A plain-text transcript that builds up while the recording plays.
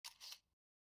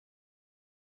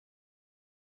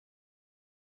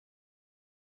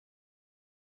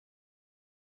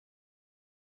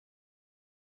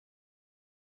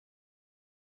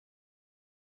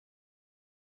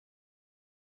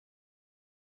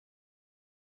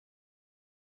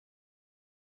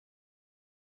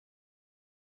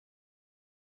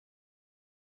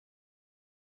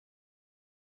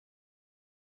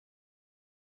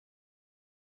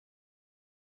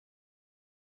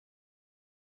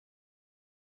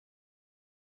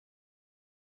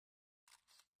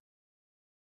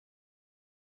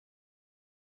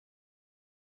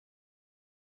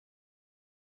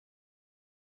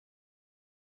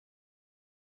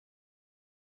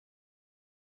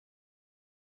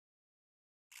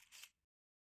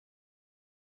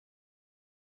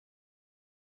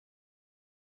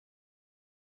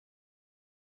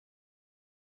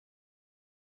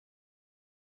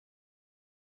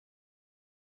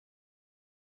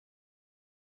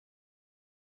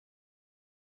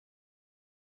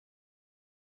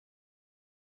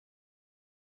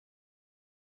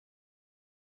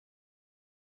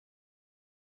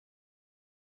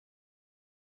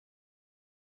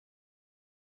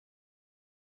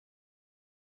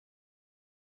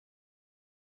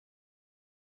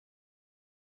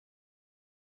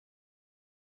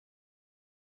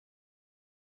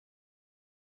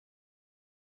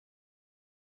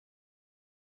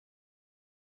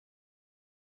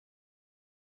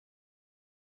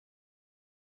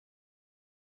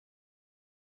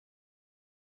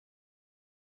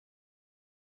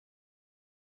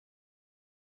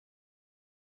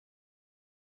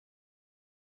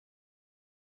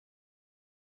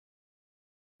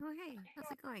Oh, hey, how's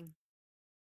it going?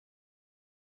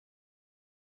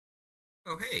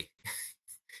 Oh, hey,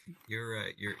 you're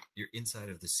inside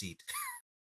of the seat.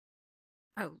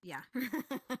 Oh, yeah.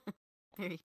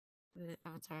 Very. The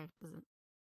avatar doesn't.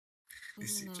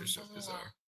 These Isn't seats are so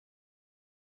bizarre.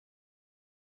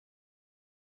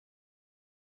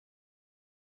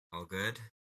 All good?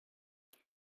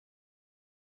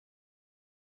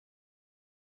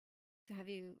 So, have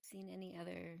you seen any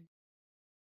other?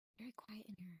 Very quiet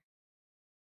in here.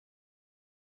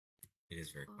 It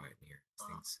is very Oh, quiet in here.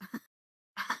 Things.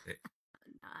 They,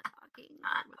 not talking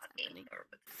or what's happening?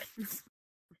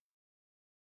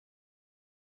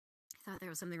 I thought there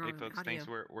was something Hey wrong with folks, my audio.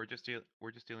 thanks.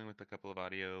 We're just dealing with a couple of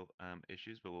audio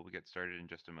issues, but we'll get started in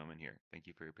just a moment here. Thank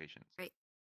you for your patience. Great,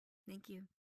 thank you.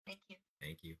 thank you,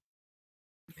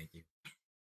 thank you.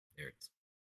 There it is.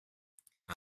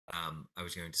 I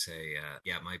was going to say,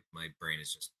 yeah, my brain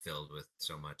is just filled with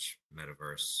so much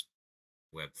metaverse,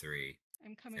 Web3,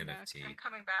 I'm coming back. NFT,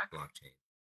 blockchain.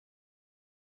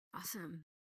 Awesome.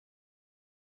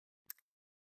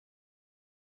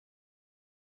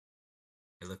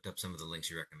 I looked up some of the links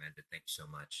you recommended. Thank you so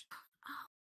much. Oh,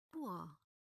 cool.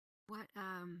 What?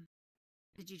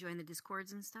 Did you join the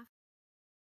discords and stuff?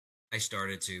 I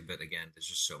started to, but again, there's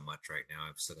just so much right now.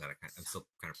 I'm still kind of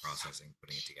processing,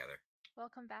 putting it together.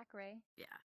 Welcome back, Ray. Yeah.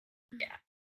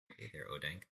 Hey there,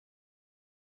 Odank.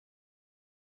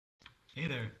 Hey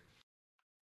there.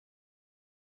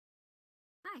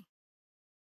 Hi.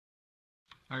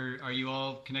 Are you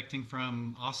all connecting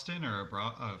from Austin or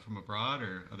from abroad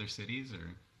or other cities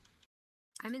or?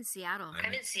 I'm in Seattle.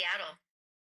 I'm in Seattle.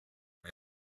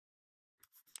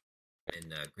 I'm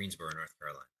in Greensboro, North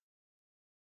Carolina.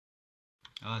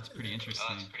 Oh, that's pretty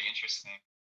interesting.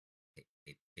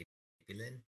 Hey,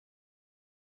 Lynn.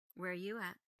 Where are you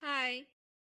at? Hi.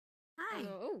 Hi.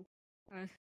 Hello.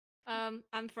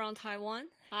 I'm from Taiwan.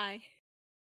 Hi.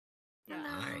 Yeah.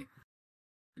 Hello. Hi.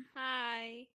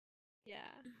 Hi. Yeah.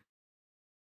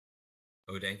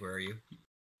 Odank, where are you?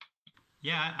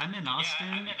 Yeah, I'm in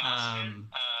Austin. Oh,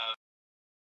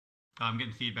 I'm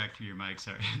getting feedback through your mic.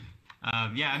 Sorry.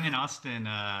 Yeah, I'm in Austin.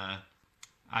 I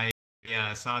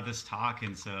saw this talk,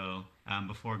 and so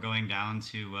before going down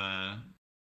to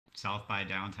South by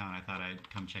downtown, I thought I'd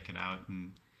come check it out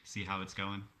and see how it's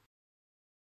going.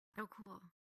 Oh, cool.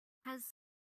 Have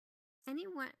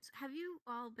you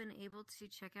all been able to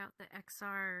check out the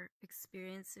XR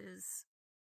experiences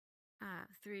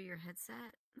through your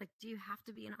headset? Like, do you have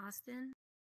to be in Austin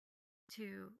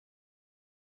to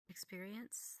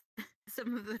experience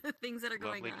some of the things that are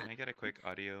going Lovely. on? Can I get a quick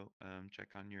audio check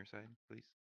on your side, please?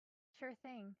 Sure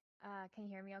thing. Can you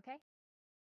hear me okay?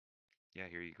 Yeah, I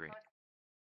hear you great.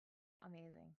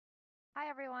 Amazing. Hi,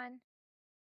 everyone.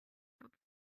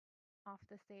 Off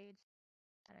the stage.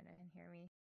 I don't know if you can hear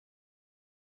me.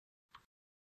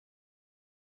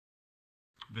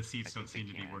 The seats I don't think seem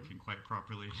they to be can. working quite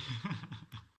properly.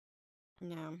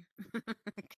 No.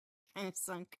 Kind of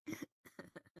sunk.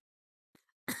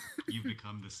 You've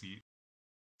become the seat.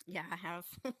 Yeah, I have.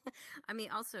 I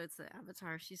mean, also, it's the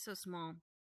avatar. She's so small.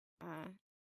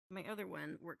 My other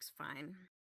one works fine.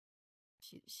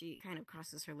 She kind of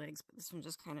crosses her legs, but this one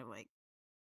just kind of like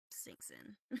sinks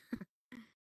in.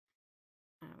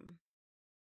 um,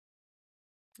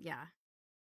 yeah,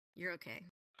 you're okay.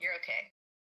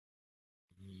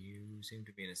 You seem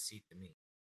to be in a seat to me.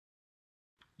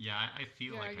 Yeah, I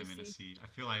feel Yeah, like you I'm in a see. seat. I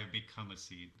feel I've become a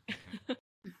seat. Okay.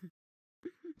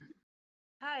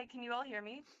 Hi, can you all hear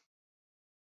me?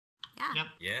 Yeah. Yep.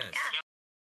 Yes.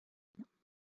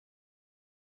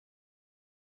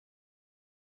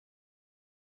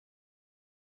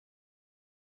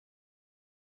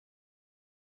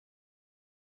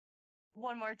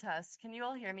 One more test. Can you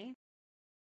all hear me?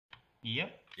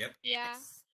 Yep. Yep. Yeah.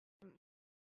 Yes.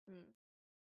 Mm.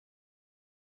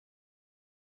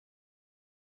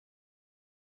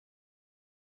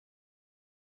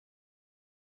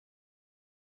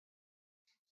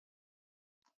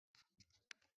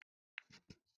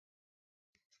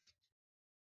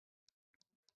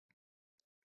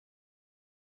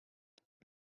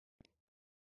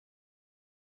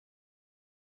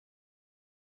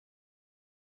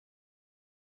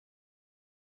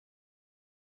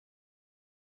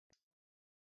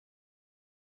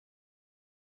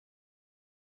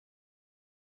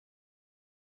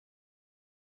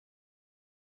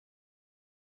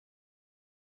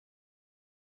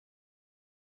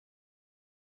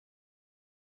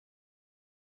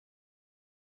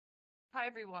 Hi,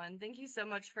 everyone. Thank you so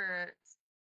much for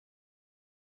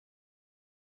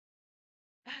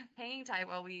hanging tight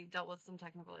while we dealt with some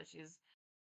technical issues.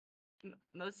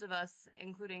 Most of us,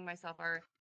 including myself, are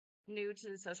new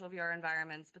to social VR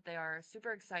environments, but they are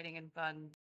super exciting and fun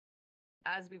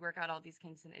as we work out all these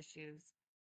kinks and issues.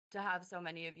 To have so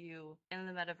many of you in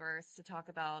the metaverse to talk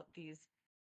about these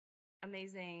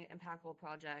amazing, impactful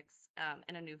projects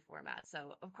in a new format.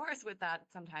 So, of course, with that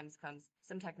sometimes comes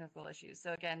some technical issues.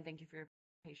 So, again, thank you for your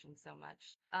patience so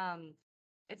much.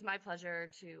 It's my pleasure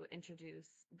to introduce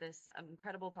this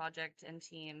incredible project and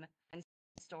team and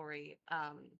story.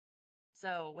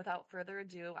 So, without further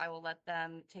ado, I will let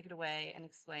them take it away and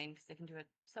explain because they can do it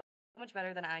so much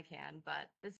better than I can. But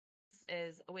this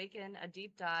is Awaken, a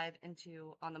deep dive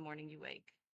into On the Morning You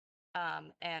Wake.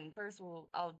 And first,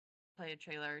 I'll play a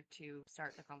trailer to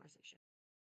start the conversation.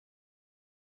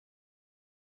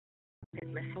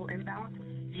 Missile inbound?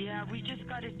 Yeah, we just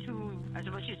got it too. As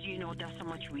much as you know, that's how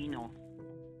much we know.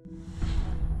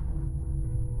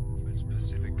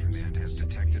 Pacific Command has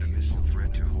detected a missile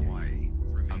threat to Hawaii.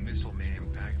 A missile may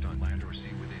impact on land or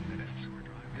sea within minutes.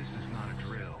 This is not a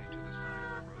drill.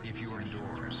 If you are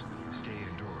indoors, stay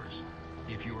indoors.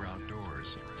 If you are outdoors,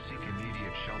 seek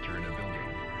immediate shelter in a building.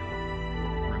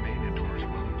 Remain indoors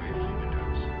well away from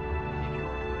windows.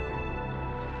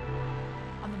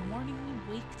 On the morning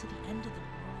you wake to the end of the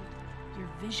world, your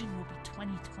vision will be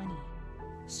 2020.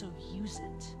 So use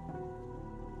it.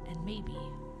 And maybe,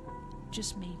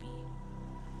 just maybe,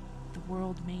 the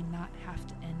world may not have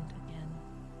to end again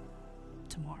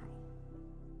tomorrow.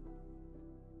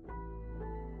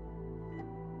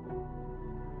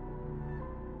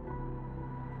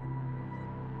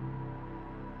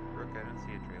 Brooke, I don't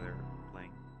see a trailer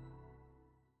playing.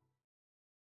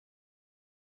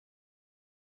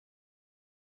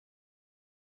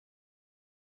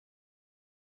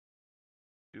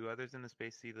 Do others in the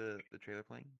space see the trailer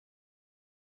playing?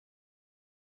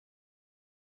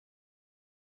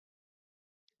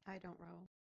 I don't roll.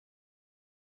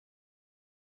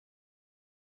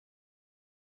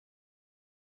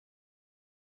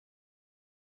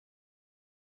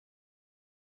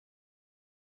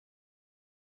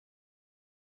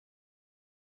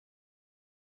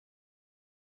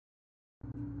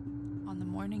 On the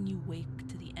morning you wake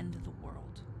to the end of the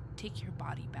world, take your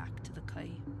body back to the kai,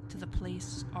 to the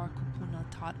place our kupuna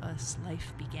taught us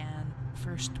life began.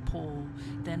 First pole,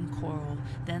 then coral,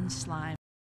 then slime.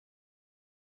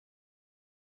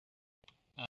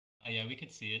 Yeah, we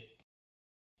could see it.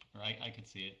 Or I could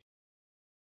see it.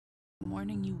 The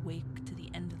morning you wake to the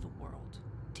end of the world,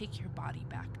 take your body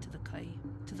back to the kai,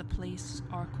 to the place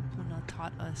our kupuna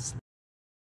taught us.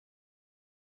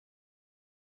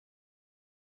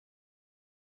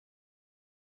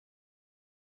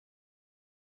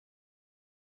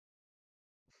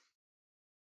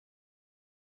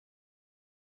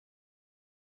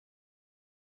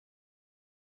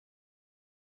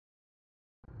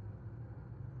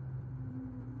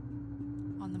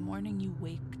 On the morning you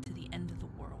wake to the end of the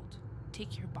world,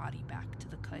 take your body back to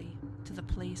the kai, to the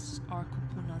place our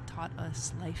kupuna taught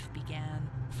us life began.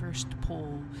 First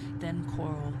pole, then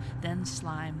coral, then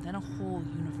slime, then a whole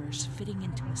universe fitting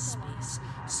into a space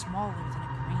smaller than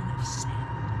a grain of sand.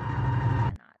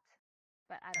 Or not.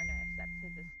 But I don't know if that's a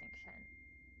distinction.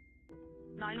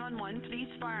 911, please,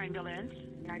 fire ambulance.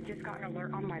 I just got an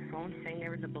alert on my phone saying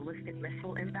there was a ballistic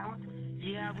missile inbound.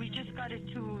 Yeah, we just got it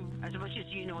too. As much as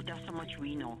you know, that's how much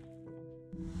we know.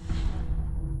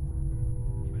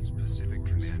 Pacific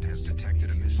Command has detected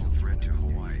a missile threat to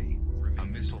Hawaii. A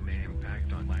missile may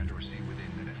impact on land or sea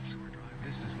within minutes.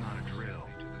 This is not a drill.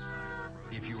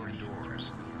 If you are indoors,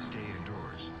 stay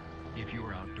indoors. If you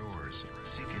are outdoors,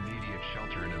 seek immediate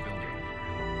shelter in a building.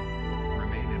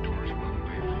 Remain indoors well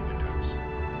away from windows.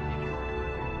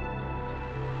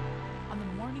 On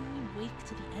the morning you wake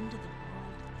to the end of the world,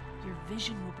 your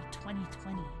vision will be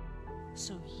 2020.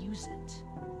 So use it.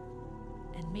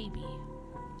 And maybe,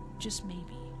 just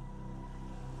maybe,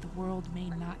 the world may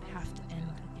not have to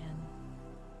end again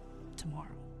tomorrow.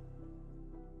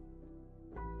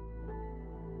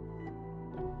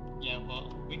 Yeah,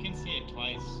 well, we can see it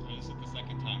twice. Or this is the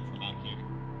second time from out here.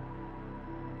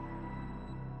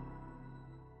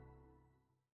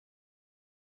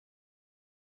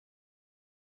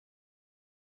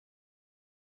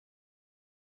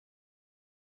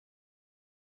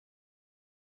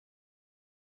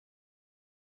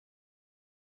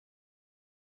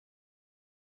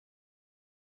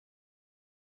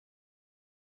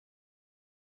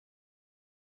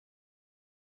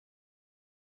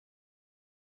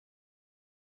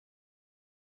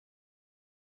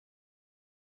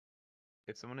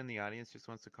 If someone in the audience just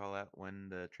wants to call out when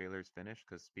the trailer is finished,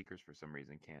 because speakers for some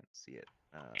reason can't see it.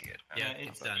 Yeah,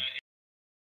 it's done.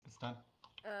 It's done.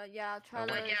 Yeah,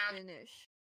 trailer is finished.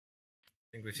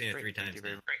 I think we've seen it Great, 3 thank times you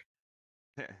very now. much.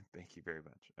 Thank you very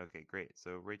much. Okay, great.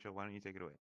 So Rachel, why don't you take it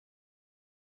away?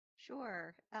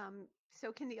 Sure.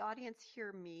 So can the audience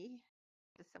hear me?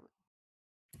 Does someone?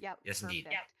 Yeah, Yes, indeed.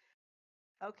 perfect.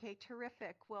 Okay,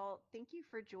 terrific. Well, thank you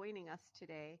for joining us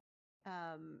today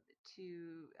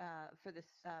for this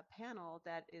panel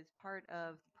that is part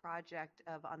of the project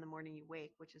of On the Morning You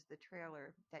Wake, which is the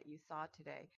trailer that you saw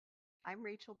today. I'm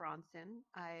Rachel Bronson.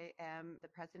 I am the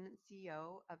president and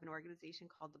CEO of an organization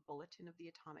called the Bulletin of the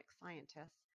Atomic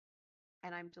Scientists.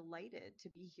 And I'm delighted to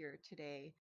be here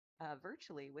today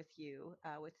virtually with you,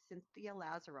 with Cynthia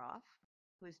Lazaroff,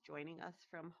 who is joining us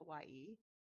from Hawaii.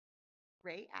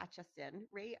 Ray Acheson.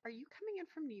 Ray, are you coming in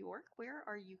from New York? Where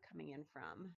are you coming in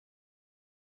from?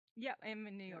 Yeah, I'm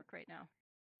in New York right now.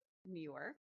 New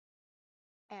York.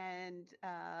 And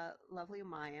lovely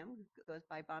Umayam, who goes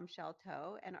by Bombshell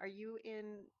Toe. And are you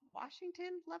in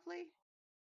Washington, lovely?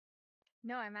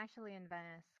 No, I'm actually in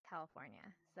Venice, California.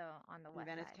 So on the In west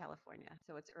Venice, side. California.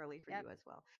 So it's early for Yep. you as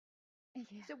well.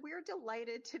 Yeah. So we're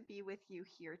delighted to be with you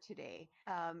here today.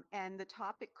 And the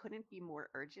topic couldn't be more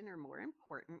urgent or more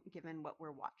important given what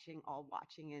we're all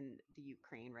watching in the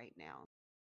Ukraine right now.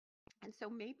 And so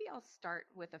maybe I'll start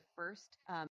with a first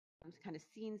kind of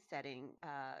scene setting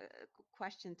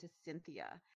question to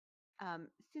Cynthia.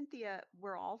 Cynthia,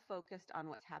 we're all focused on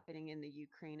what's happening in the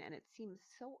Ukraine, and it seems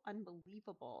so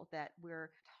unbelievable that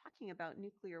we're talking about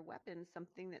nuclear weapons,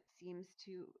 something that seems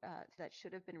that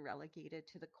should have been relegated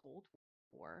to the Cold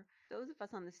War. Those of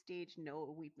us on the stage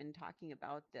know we've been talking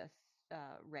about this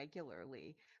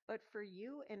regularly, but for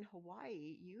you in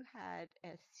Hawaii, you had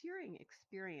a searing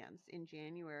experience in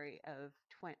January of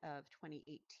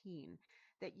 2018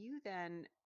 that you then,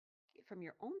 from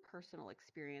your own personal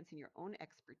experience and your own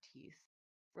expertise,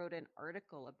 wrote an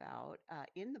article about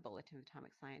in the Bulletin of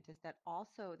Atomic Scientists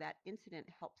that incident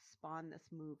helped spawn this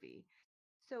movie.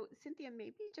 So, Cynthia,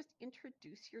 maybe just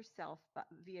introduce yourself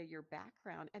via your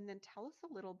background and then tell us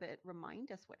a little bit,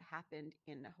 remind us what happened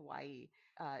in Hawaii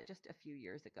just a few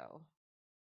years ago.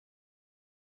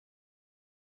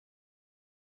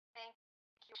 Thank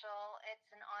you, Rachel.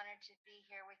 It's an honor to be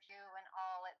here with you and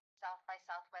all at South by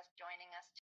Southwest joining us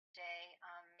today.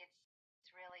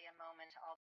 It's really a moment to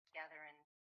all be together, and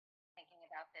thinking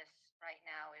about this right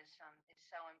now is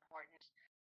so important.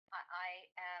 I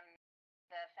am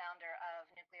the founder of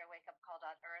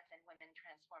nuclearwakeup.call.earth and Women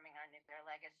Transforming Our Nuclear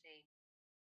Legacy.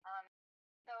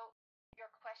 So your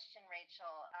question,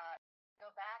 Rachel, go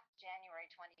back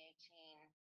January 2018.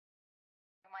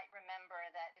 You might remember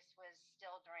that this was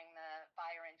still during the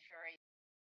fire and fury of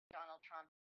Donald Trump,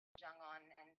 Jong-un,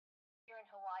 and here in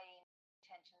Hawaii,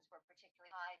 tensions were particularly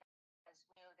high as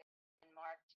we knew that it had been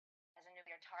marked as a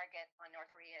nuclear target on North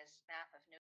Korea's map of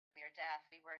nuclear death.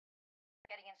 We were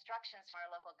getting instructions from our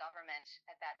local government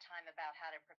at that time about how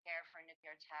to prepare for a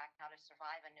nuclear attack, how to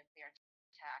survive a nuclear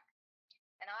attack.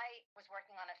 And I was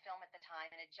working on a film at the time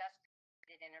and had just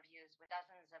did interviews with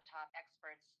dozens of top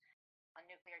experts on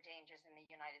nuclear dangers in the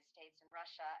United States and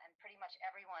Russia, and pretty much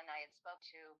everyone I had spoke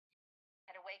to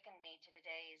had awakened me to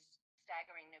today's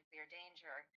staggering nuclear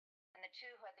danger. And the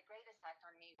two who had the greatest impact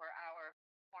on me were our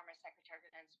former Secretary of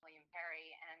Defense William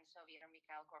Perry and Soviet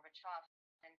Mikhail Gorbachev.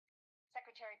 And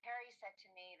Secretary Perry said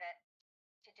to me that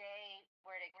today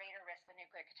we're at a greater risk of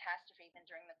nuclear catastrophe than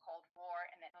during the Cold War,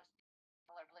 and that most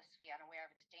people are blissfully unaware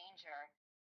of its danger.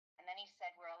 And then he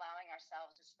said we're allowing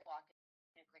ourselves to sleepwalk into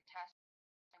nuclear catastrophe,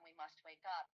 and we must wake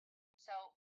up.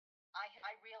 So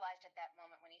I realized at that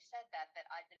moment when he said that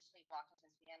I'd been sleepwalking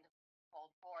since the end of the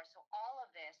Cold War. So all of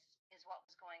this is what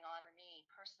was going on for me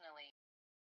personally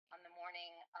on the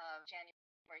morning of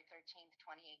January 13th,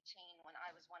 2018, when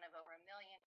I was one of over 1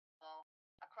 million people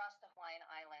across the Hawaiian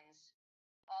Islands,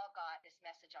 all got this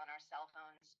message on our cell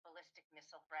phones: ballistic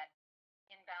missile threat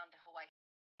inbound to Hawaii,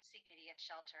 seek immediate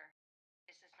shelter.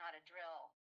 This is not a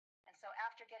drill. And so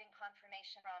after getting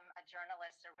confirmation from a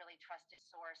journalist, a really trusted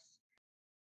source,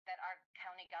 that our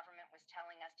county government was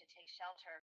telling us to take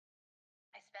shelter,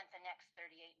 I spent the next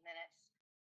 38 minutes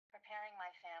preparing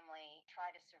my family, try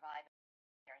to survive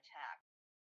their attack.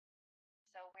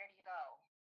 So where do you go?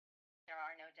 There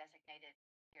are no designated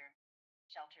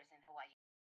shelters in Hawaii.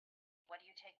 What do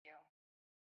you take you?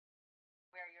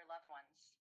 Where are your loved ones?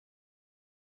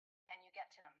 Can you get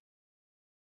to them?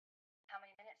 How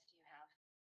many minutes do you have?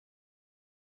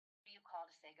 Who do you call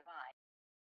to say goodbye?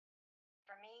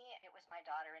 For me, it was my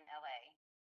daughter in LA.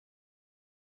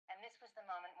 And this was the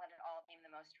moment when it all became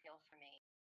the most real for me.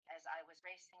 As I was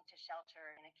racing to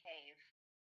shelter in a cave,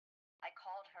 I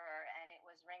called her and it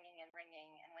was ringing and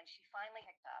ringing. And when she finally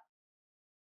picked up,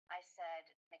 I said,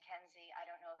 Mackenzie, I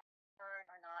don't know if you've heard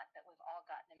or not, but we've all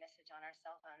gotten a message on our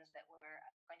cell phones that we're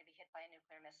going to be hit by a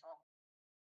nuclear missile.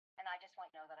 just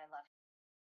want you to know that I love you.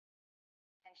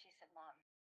 And she said, Mom,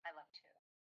 I love too.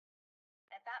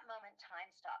 At that moment,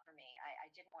 time stopped for me. I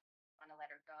didn't want to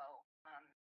let her go.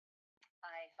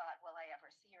 I thought, will I ever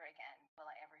see her again? Will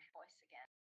I ever hear her voice again?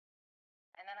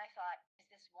 And then I thought, is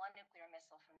this one nuclear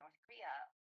missile from North Korea,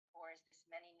 or is this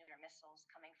many nuclear missiles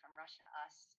coming from Russia to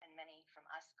us and many from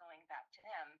us going back to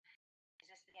them?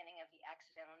 Is this the beginning of the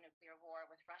accidental nuclear war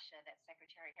with Russia that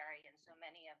Secretary Kerry and so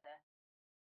many of the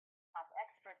top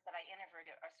experts that I interviewed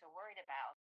are so worried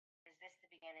about? Is this the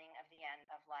beginning of the end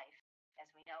of life as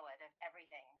we know it, of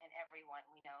everything and everyone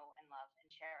we know and love and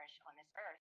cherish on this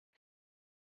earth?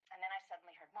 And then I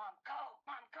suddenly heard, Mom, go!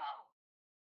 Mom, go!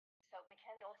 So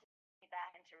Mackenzie jolted me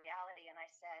back into reality, and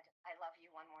I said, I love you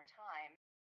one more time,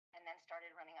 and then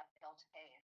started running up the hill to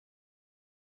bathe.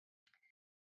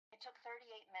 It took 38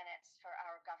 minutes for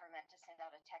our government to send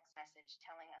out a text message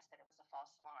telling us that it was a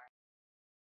false alarm.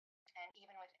 And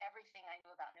even with everything I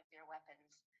knew about nuclear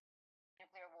weapons,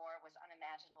 nuclear war was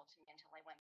unimaginable to me until I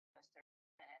went through those 30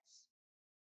 minutes.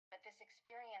 But this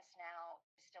experience now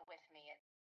is still with me. It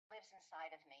lives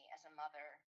inside of me as a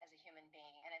mother, as a human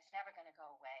being, and it's never going to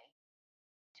go away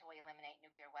until we eliminate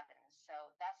nuclear weapons.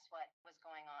 So that's what was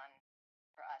going on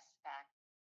for us back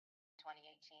in 2018,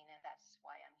 and that's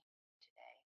why I'm here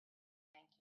today.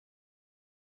 Thank you.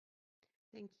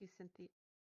 Thank you, Cynthia.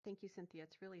 Thank you, Cynthia.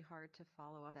 It's really hard to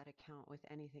follow up that account with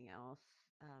anything else.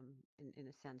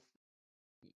 In a sense,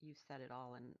 you've said it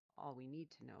all and all we need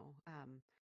to know.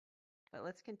 But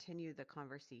let's continue the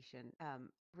conversation.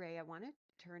 Ray, I want to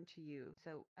turn to you.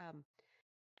 So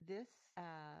this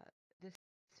this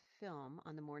film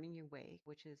on the morning you wake,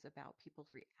 which is about people's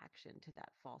reaction to that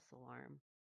false alarm,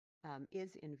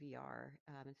 is in VR.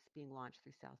 It's being launched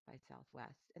through South by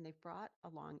Southwest, and they've brought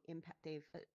along impact. They've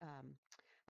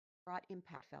brought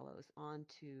impact fellows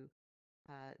onto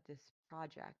this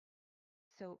project.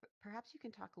 So perhaps you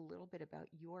can talk a little bit about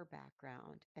your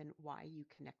background and why you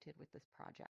connected with this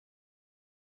project.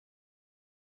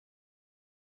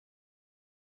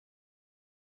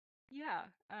 Yeah,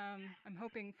 I'm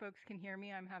hoping folks can hear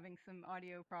me. I'm having some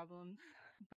audio problems,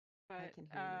 I but can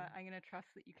hear you. I'm going to trust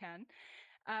that you can.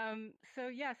 So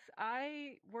yes,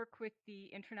 I work with the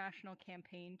International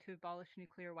Campaign to Abolish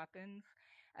Nuclear Weapons,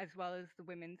 as well as the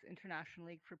Women's International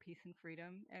League for Peace and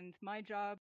Freedom. And my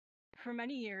job for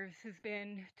many years has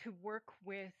been to work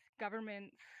with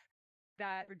governments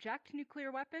that reject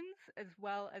nuclear weapons, as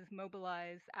well as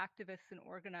mobilize activists and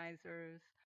organizers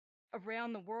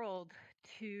around the world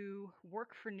to work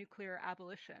for nuclear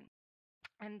abolition.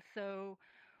 And so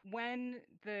when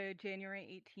the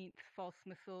January 18th false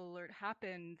missile alert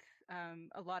happened,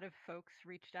 a lot of folks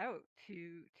reached out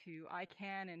to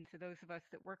ICANN and to those of us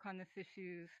that work on this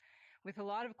issues with a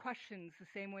lot of questions, the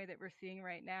same way that we're seeing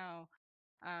right now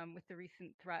with the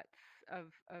recent threats of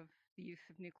the use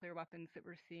of nuclear weapons that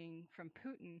we're seeing from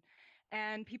Putin.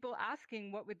 And people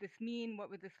asking, what would this mean? What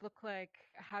would this look like?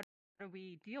 How do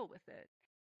we deal with it?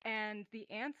 And the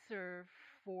answer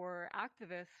for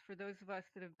activists, for those of us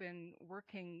that have been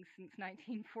working since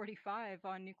 1945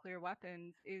 on nuclear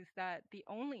weapons, is that the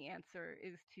only answer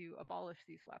is to abolish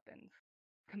these weapons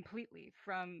completely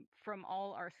from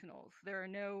all arsenals. There are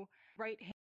no right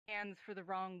hands for the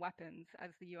wrong weapons, as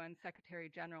the UN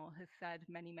Secretary General has said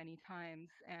many, many times,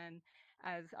 and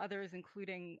as others,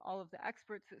 including all of the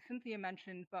experts that Cynthia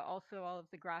mentioned, but also all of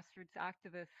the grassroots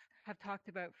activists have talked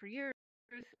about for years,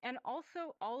 and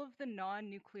also all of the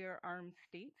non-nuclear armed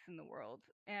states in the world.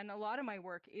 And a lot of my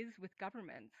work is with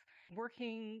governments.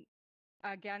 Working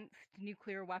against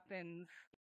nuclear weapons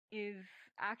is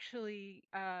actually,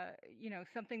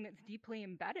 something that's deeply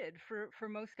embedded for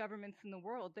most governments in the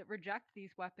world that reject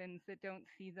these weapons, that don't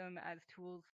see them as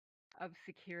tools of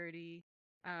security,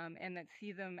 and that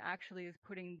see them actually as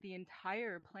putting the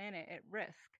entire planet at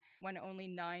risk when only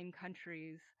 9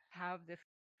 countries have this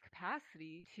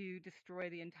capacity to destroy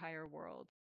the entire world.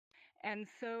 And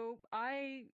so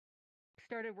I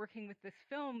started working with this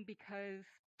film because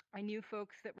I knew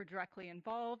folks that were directly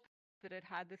involved, that had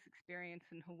had this experience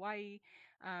in Hawaii,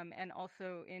 and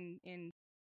also in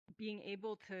being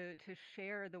able to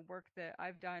share the work that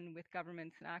I've done with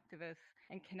governments and activists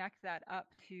and connect that up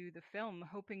to the film,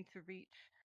 hoping to reach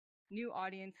new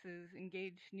audiences,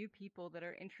 engage new people that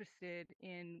are interested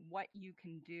in what you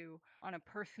can do on a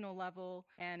personal level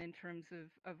and in terms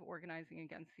of organizing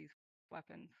against these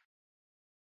weapons.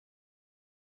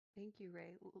 Thank you,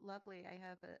 Ray. Lovely. I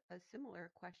have a similar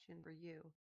question for you.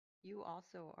 You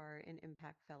also are an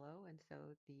Impact Fellow, and so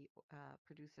the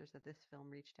producers of this film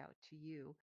reached out to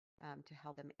you to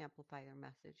help them amplify their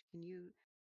message. Can you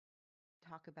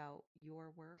talk about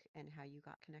your work and how you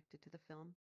got connected to the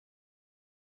film?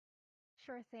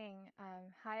 Sure thing.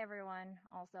 Hi, everyone.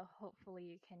 Also, hopefully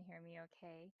you can hear me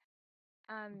okay.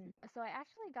 So I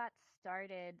actually got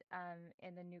started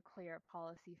in the nuclear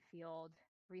policy field,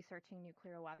 researching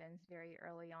nuclear weapons very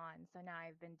early on. So now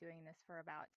I've been doing this for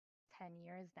about 10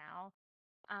 years now.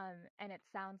 And it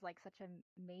sounds like such a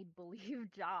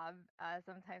made-believe job.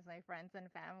 Sometimes my friends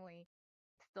and family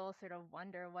still sort of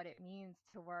wonder what it means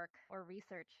to work or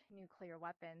research nuclear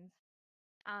weapons.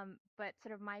 But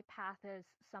sort of my path is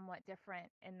somewhat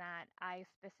different in that I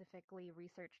specifically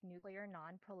research nuclear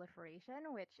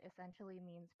non-proliferation, which essentially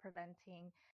means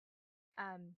preventing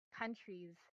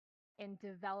countries in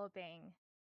developing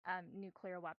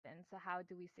nuclear weapons. So how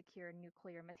do we secure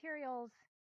nuclear materials,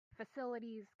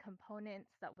 facilities, components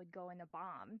that would go in a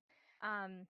bomb?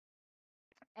 Um,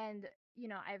 and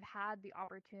I've had the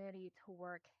opportunity to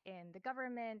work in the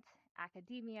government,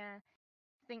 academia,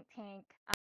 think tank,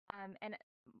 and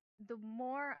the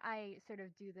more I sort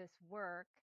of do this work,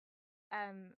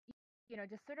 um,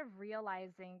 just sort of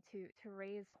realizing to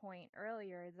Ray's point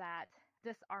earlier that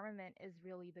disarmament is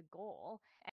really the goal.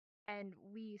 And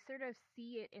we sort of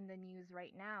see it in the news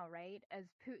right now, right? As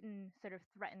Putin sort of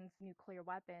threatens nuclear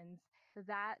weapons,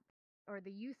 that, or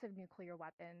the use of nuclear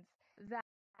weapons,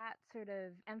 that sort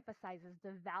of emphasizes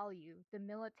the value, the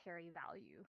military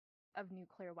value of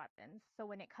nuclear weapons. So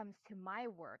when it comes to my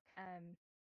work,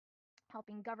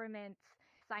 helping governments,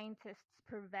 scientists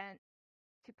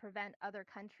prevent other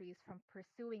countries from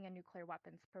pursuing a nuclear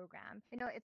weapons program.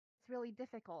 It's really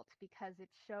difficult because it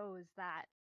shows that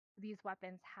these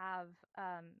weapons have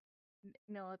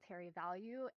military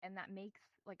value, and that makes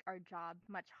like our job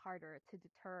much harder to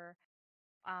deter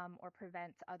or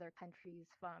prevent other countries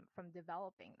from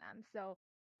developing them. So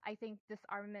I think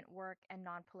disarmament work and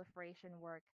non-proliferation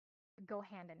work go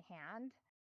hand in hand.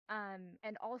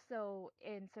 And also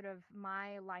in sort of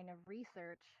my line of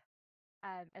research,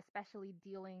 especially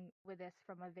dealing with this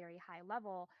from a very high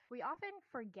level, we often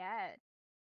forget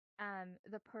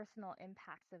the personal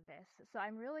impacts of this. So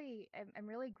I'm really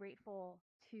grateful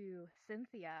to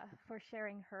Cynthia for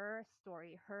sharing her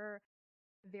story, her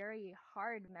very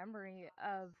hard memory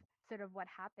of sort of what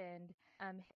happened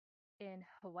in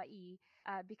Hawaii,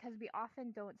 because we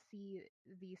often don't see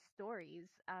these stories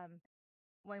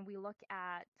when we look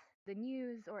at the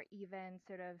news or even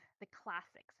sort of the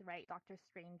classics, right? Dr.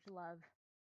 Strangelove,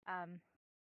 um,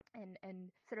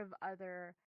 and sort of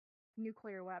other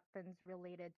nuclear weapons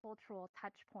related cultural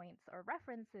touch points or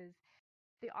references,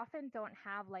 they often don't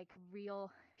have like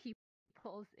real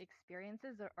people's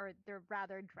experiences, or they're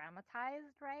rather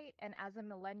dramatized, right? And as a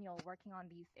millennial working on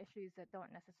these issues that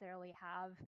don't necessarily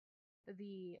have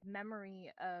the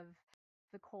memory of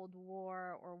the Cold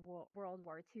War or World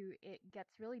War II, it gets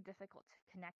really difficult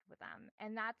to connect with them.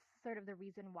 And that's sort of the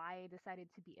reason why I decided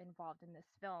to be involved in this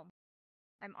film.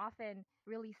 I'm often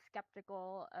really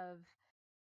skeptical of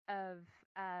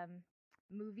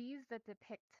movies that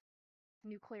depict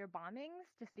nuclear bombings,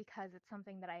 just because it's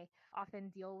something that I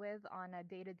often deal with on a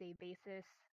day-to-day basis,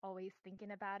 always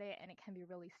thinking about it, and it can be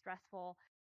really stressful.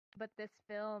 But this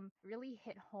film really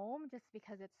hit home just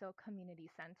because it's so community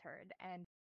centered, and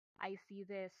I see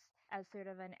this as sort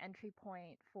of an entry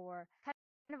point for kind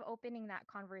of opening that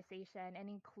conversation and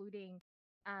including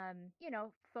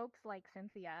folks like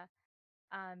Cynthia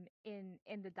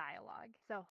in the dialogue.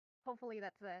 So hopefully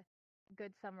that's a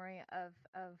good summary of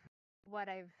what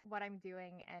I'm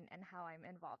doing and how I'm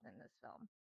involved in this film.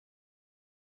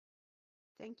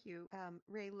 Thank you.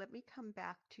 Ray, let me come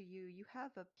back to you. You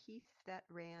have a piece that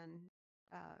ran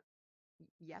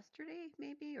yesterday,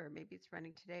 maybe, or maybe it's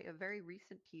running today, a very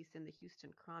recent piece in the Houston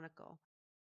Chronicle,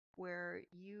 where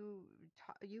you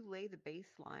lay the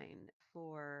baseline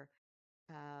for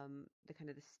the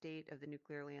kind of the state of the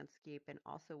nuclear landscape and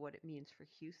also what it means for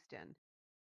Houston.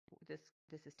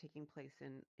 This is taking place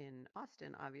in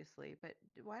Austin, obviously, but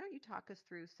why don't you talk us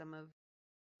through some of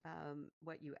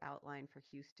what you outlined for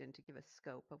Houston to give a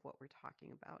scope of what we're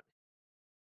talking about?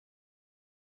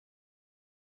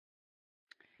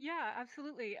 Yeah,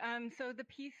 absolutely. So the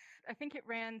piece, I think it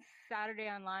ran Saturday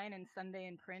online and Sunday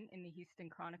in print in the Houston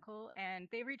Chronicle, and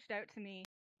they reached out to me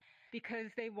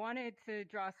because they wanted to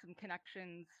draw some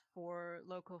connections for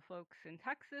local folks in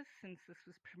Texas, since this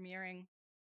was premiering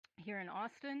here in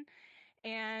Austin.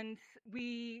 And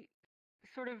we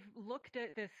sort of looked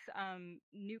at this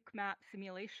nuke map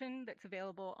simulation that's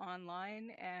available online,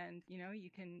 and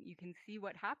you can see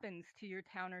what happens to your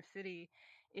town or city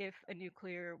if a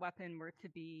nuclear weapon were to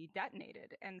be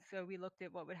detonated. And so we looked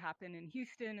at what would happen in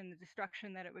Houston and the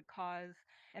destruction that it would cause,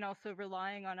 and also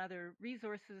relying on other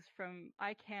resources from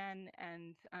ICANN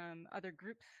and other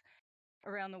groups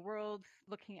around the world,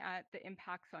 looking at the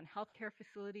impacts on healthcare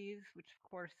facilities, which of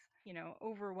course,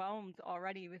 overwhelmed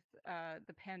already with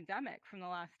the pandemic from the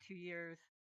last 2 years.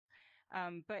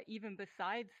 But even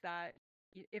besides that,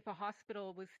 if a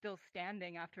hospital was still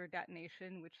standing after a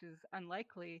detonation, which is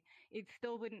unlikely, it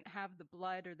still wouldn't have the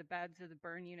blood or the beds or the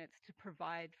burn units to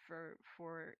provide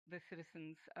for the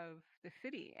citizens of the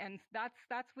city. And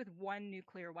that's with one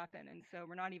nuclear weapon. And so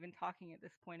we're not even talking at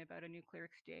this point about a nuclear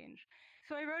exchange.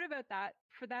 So I wrote about that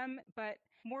for them, but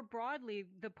more broadly,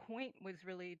 the point was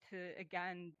really to,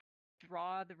 again,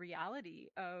 draw the reality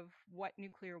of what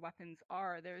nuclear weapons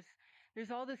are.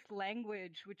 There's all this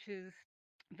language which is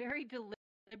very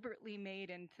deliberately made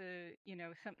into,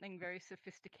 something very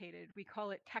sophisticated. We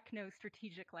call it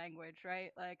techno-strategic language,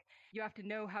 right? Like you have to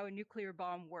know how a nuclear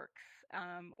bomb works,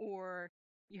 or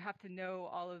you have to know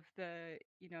all of the,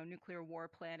 nuclear war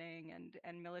planning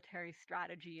and military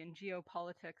strategy and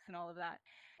geopolitics and all of that.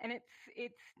 And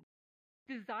it's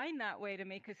designed that way to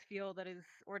make us feel that as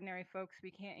ordinary folks,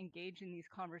 we can't engage in these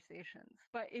conversations.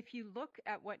 But if you look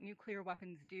at what nuclear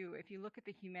weapons do, if you look at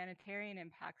the humanitarian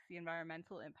impacts, the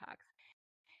environmental impacts,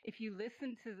 if you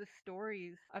listen to the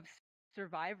stories of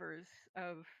survivors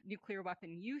of nuclear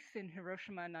weapon use in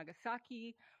Hiroshima and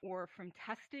Nagasaki, or from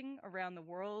testing around the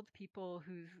world, people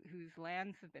whose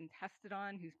lands have been tested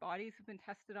on, whose bodies have been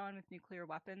tested on with nuclear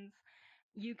weapons,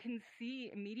 you can see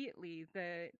immediately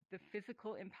the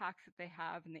physical impacts that they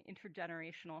have and the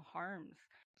intergenerational harms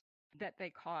that they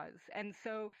cause. And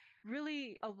so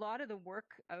really a lot of the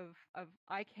work of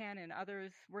ICANN and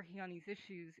others working on these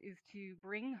issues is to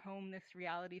bring home this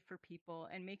reality for people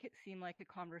and make it seem like a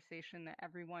conversation that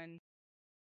everyone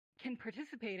can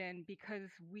participate in, because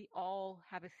we all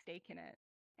have a stake in it.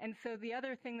 And so the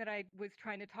other thing that I was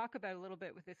trying to talk about a little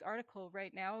bit with this article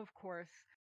right now, of course,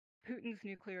 Putin's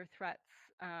nuclear threats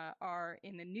are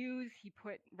in the news. He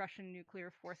put Russian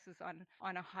nuclear forces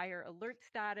on a higher alert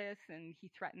status, and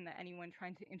he threatened that anyone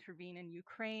trying to intervene in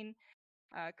Ukraine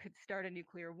could start a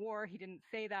nuclear war. He didn't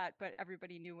say that, but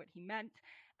everybody knew what he meant.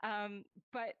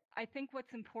 But I think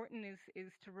what's important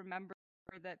is to remember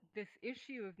that this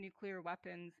issue of nuclear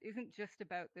weapons isn't just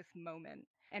about this moment,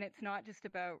 and it's not just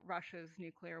about Russia's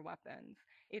nuclear weapons.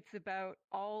 It's about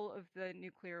all of the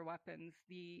nuclear weapons,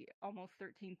 the almost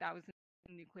 13,000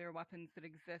 nuclear weapons that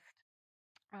exist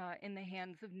in the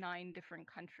hands of 9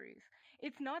 different countries.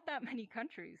 It's not that many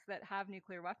countries that have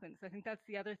nuclear weapons. I think that's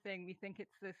the other thing. We think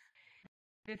it's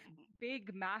this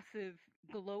big, massive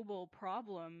global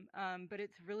problem, but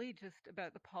it's really just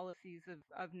about the policies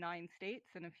of 9 states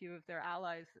and a few of their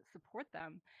allies that support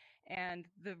them. And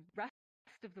the rest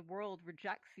of the world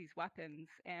rejects these weapons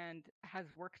and has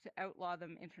worked to outlaw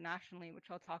them internationally, which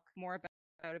I'll talk more about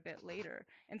a bit later.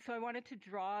 And so I wanted to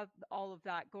draw all of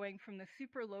that, going from the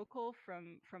super local,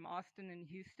 from Austin and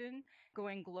Houston,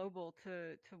 going global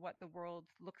to what the world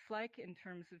looks like in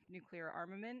terms of nuclear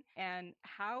armament, and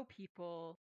how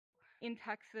people in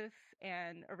Texas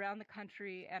and around the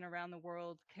country and around the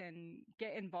world can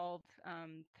get involved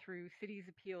through cities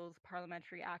appeals,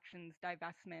 parliamentary actions,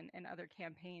 divestment, and other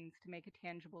campaigns to make a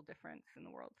tangible difference in the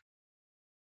world.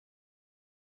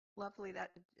 Lovely.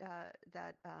 That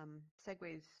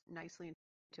segues nicely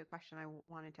into a question I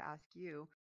wanted to ask you.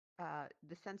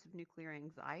 The sense of nuclear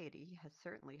anxiety has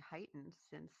certainly heightened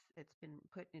since it's been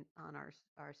put on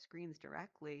our screens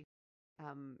directly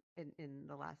in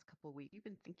the last couple of weeks. You've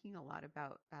been thinking a lot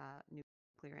about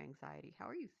nuclear anxiety. How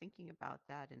are you thinking about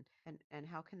that, and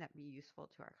how can that be useful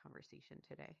to our conversation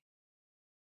today?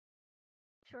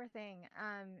 Sure thing.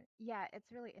 Yeah, it's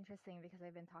really interesting because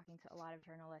I've been talking to a lot of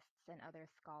journalists and other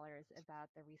scholars about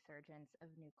the resurgence of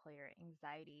nuclear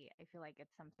anxiety. I feel like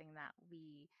it's something that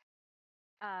we,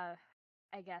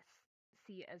 I guess,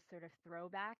 see as sort of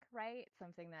throwback, right?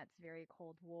 Something that's very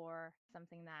Cold War,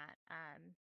 something that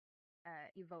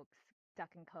evokes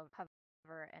duck and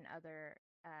cover and other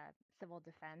civil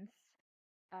defense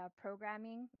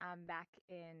programming back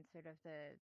in sort of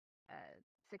the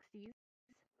 60s,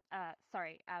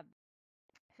 sorry,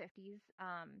 50s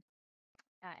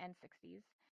and 60s.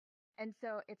 And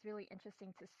so it's really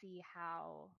interesting to see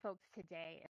how folks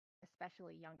today,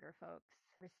 especially younger folks,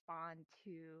 respond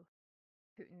to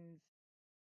Putin's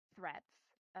threats,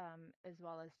 as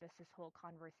well as just this whole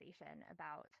conversation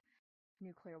about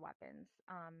nuclear weapons.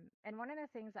 And one of the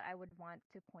things that I would want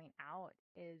to point out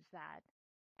is that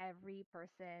every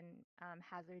person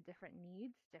has their different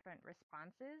needs, different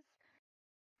responses,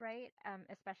 right?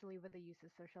 Especially with the use of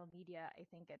social media. I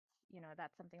think it's,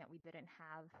 that's something that we didn't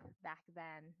have back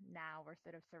then. Now we're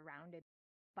sort of surrounded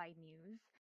by news.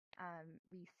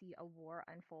 We see a war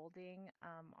unfolding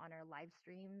on our live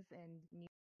streams and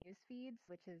news feeds,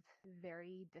 which is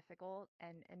very difficult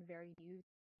and very new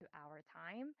to our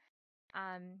time.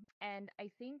 And I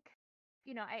think,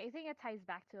 I think it ties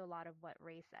back to a lot of what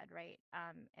Ray said, right?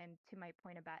 And to my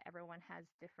point about everyone has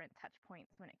different touch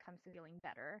points when it comes to feeling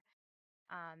better.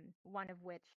 One of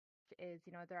which is,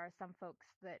 there are some folks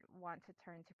that want to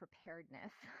turn to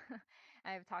preparedness.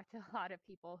 I've talked to a lot of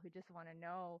people who just want to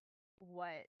know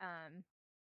what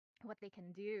they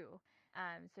can do,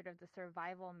 sort of the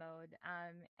survival mode.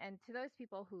 And to those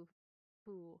people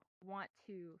who want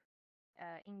to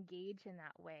engage in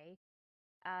that way,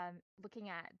 looking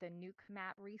at the nuke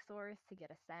map resource to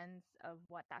get a sense of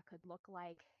what that could look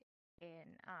like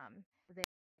in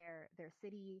their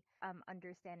city,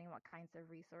 understanding what kinds of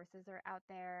resources are out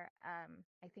there.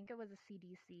 I think it was a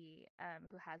CDC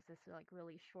who has this like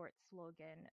really short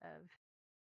slogan of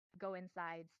 "Go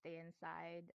inside, stay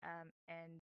inside,"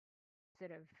 and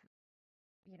sort of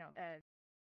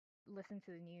listen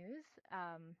to the news,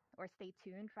 or stay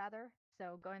tuned rather.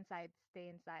 So go inside, stay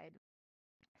inside,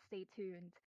 stay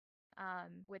tuned,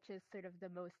 which is sort of the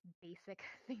most basic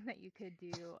thing that you could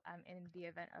do in the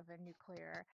event of a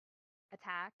nuclear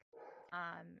attack.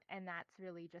 And that's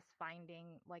really just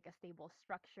finding like a stable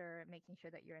structure, making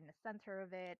sure that you're in the center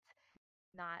of it,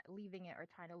 not leaving it or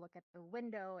trying to look at the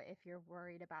window if you're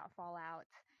worried about fallout,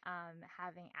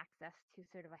 having access to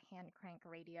sort of a hand crank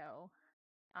radio,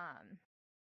 um,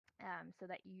 so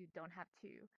that you don't have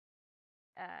to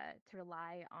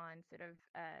rely on sort of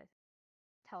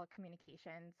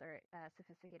telecommunications or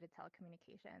sophisticated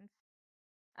telecommunications.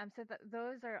 So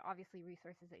those are obviously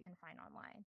resources that you can find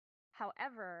online.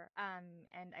 However,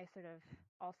 and I sort of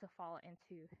also fall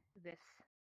into this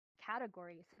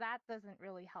category, so that doesn't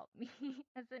really help me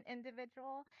as an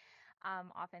individual.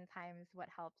 Oftentimes, what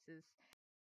helps is,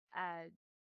 uh,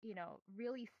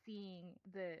 really seeing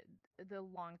the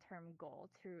long term goal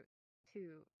to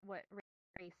what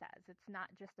Ray says. It's not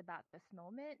just about this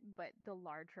moment, but the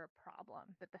larger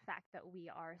problem. But the fact that we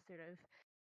are sort of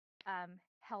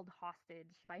held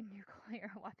hostage by nuclear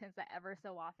weapons, that ever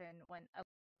so often when a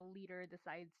leader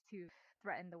decides to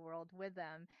threaten the world with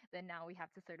them, then now we have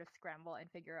to sort of scramble and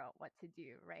figure out what to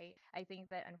do, right? I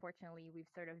think that unfortunately we've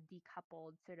sort of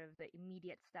decoupled sort of the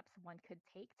immediate steps one could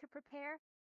take to prepare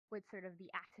with sort of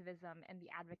the activism and the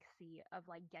advocacy of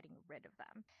like getting rid of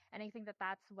them. And I think that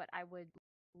that's what I would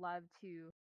love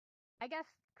to, I guess,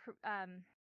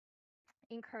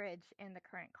 encourage in the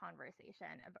current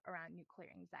conversation around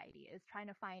nuclear anxiety, is trying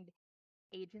to find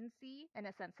agency and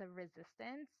a sense of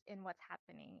resistance in what's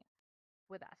happening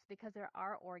with us, because there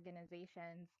are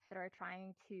organizations that are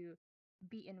trying to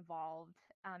be involved.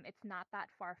 It's not that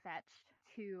far fetched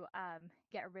to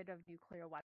get rid of nuclear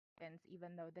weapons,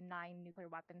 even though the 9 nuclear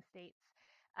weapon states,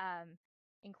 um,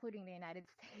 including the United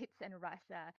States and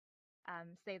Russia,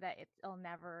 say that it'll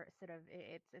never sort of,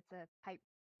 it's a pipe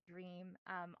dream.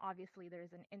 Obviously,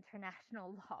 there's an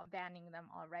international law banning them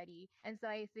already, and so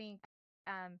I think,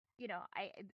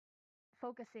 I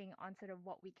focusing on sort of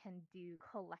what we can do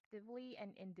collectively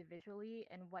and individually,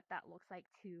 and what that looks like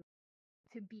to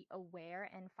be aware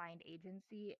and find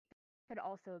agency, could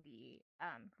also be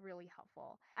really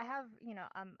helpful. I have,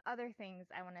 other things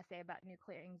I want to say about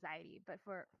nuclear anxiety, but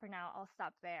for now, I'll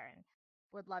stop there and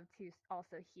would love to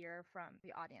also hear from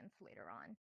the audience later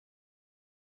on.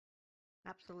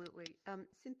 Absolutely.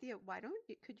 Cynthia,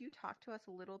 could you talk to us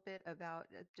a little bit about,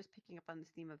 just picking up on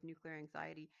this theme of nuclear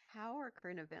anxiety, how are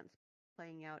current events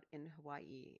playing out in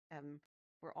Hawaii?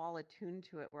 We're all attuned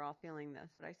to it. We're all feeling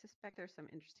this, but I suspect there's some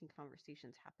interesting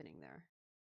conversations happening there.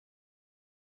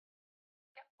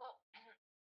 Yep. Well,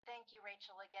 thank you,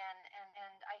 Rachel, again.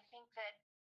 And I think that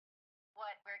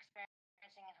what we're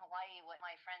experiencing in Hawaii, what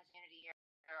my friends Unity here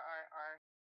are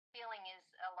feeling, is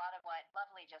a lot of what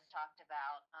Lovely just talked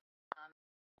about.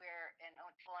 And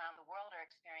people around the world are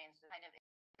experiencing kind of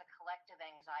the collective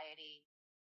anxiety,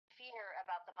 fear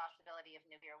about the possibility of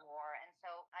nuclear war. And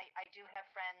so I do have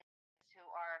friends who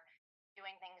are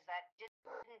doing things that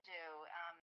didn't do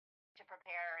to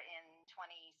prepare in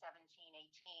 2017,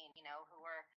 18, who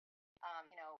are,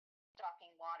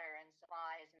 stocking water and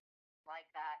supplies and like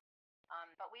that.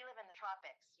 But we live in the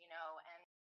tropics,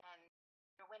 and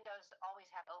your windows always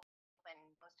have open.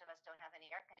 Most of us don't have any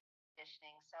air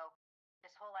conditioning. So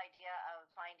this whole idea of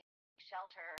finding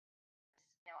shelter,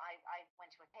 I went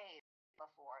to a cave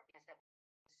before because it was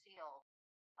sealed.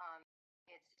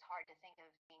 It's hard to think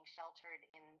of being sheltered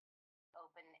in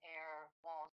open air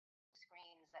walls,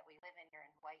 screens that we live in here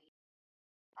in Hawaii.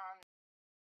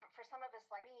 For some of us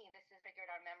like me, this has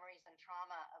triggered our memories and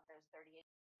trauma of those 38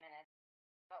 minutes,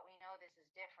 but we know this is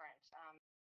different.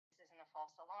 This isn't a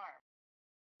false alarm.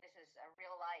 This is a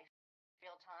real life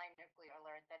real-time nuclear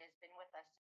alert that has been with us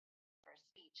for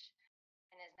speech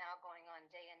and is now going on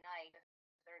day and night, the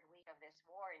third week of this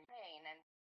war in Ukraine. And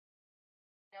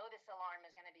know this alarm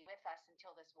is going to be with us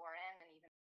until this war ends and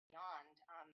even beyond.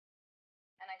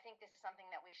 And I think this is something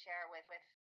that we share with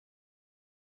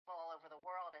people all over the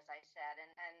world, as I said.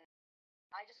 And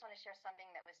I just want to share something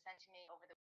that was sent to me over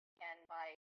the weekend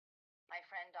by my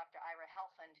friend, Dr. Ira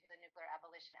Helfand, who's a nuclear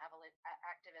abolition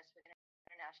activist with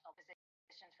International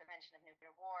Physicians for Prevention of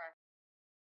Nuclear War.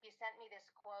 He sent me this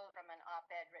quote from an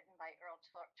op-ed written by Earl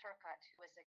Turcotte, who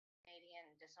was a Canadian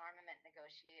disarmament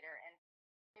negotiator. And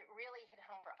it really hit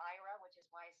home for Ira, which is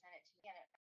why I sent it to you.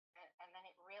 And then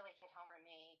it really hit home for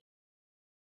me.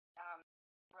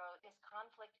 Wrote, this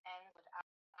conflict ends without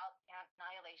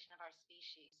annihilation of our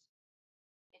species.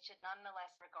 It should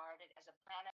nonetheless be regarded as a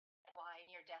planet-wide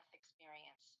near-death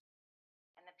experience.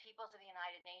 And the peoples of the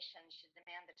United Nations should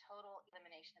demand the total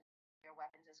elimination of nuclear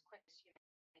weapons as quick as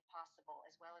humanly possible,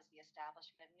 as well as the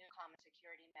establishment of new common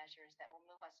security measures that will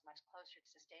move us much closer to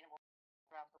sustainable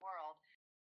throughout the world.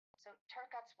 So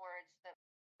Turcotte's words, the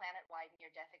planet-wide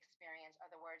near-death experience,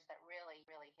 are the words that really,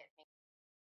 really hit me.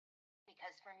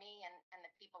 Because for me and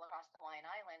the people across the Hawaiian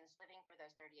Islands, living for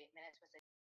those 38 minutes was a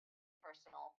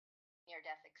personal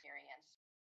near-death experience.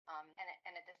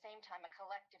 And at the same time, a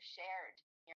collective shared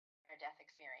near-death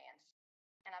experience.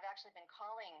 And I've actually been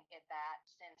calling it that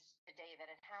since the day that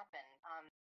it happened.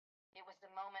 It was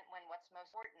the moment when what's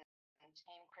most important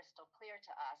became crystal clear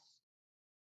to us,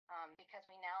 because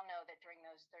we now know that during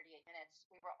those 38 minutes,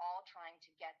 we were all trying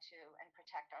to get to and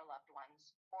protect our loved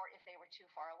ones. Or if they were too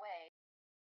far away,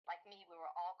 like me, we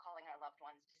were all calling our loved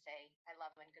ones to say, I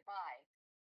love you and goodbye.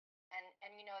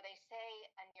 And you know, they say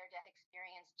a near-death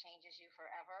experience changes you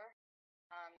forever.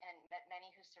 And that many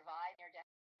who survive near-death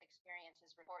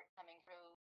experiences report coming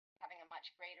through having a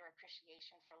much greater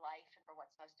appreciation for life and for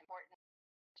what's most important,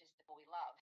 which is the people we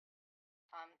love.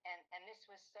 And this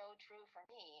was so true for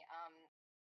me.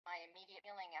 My immediate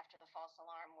feeling after the false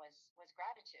alarm was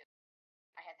gratitude.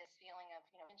 I had this feeling of,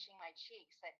 pinching my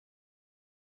cheeks that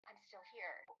I'm still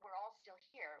here. We're all still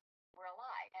here. We're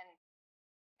alive. And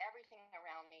everything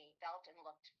around me felt and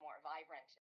looked more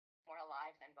vibrant, more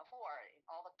alive than before.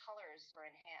 All the colors were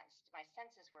enhanced. My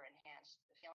senses were enhanced.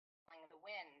 The feeling of the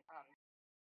wind,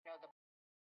 the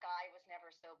sky was never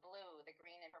so blue, the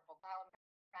green and purple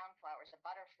ground flowers, the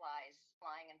butterflies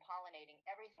flying and pollinating,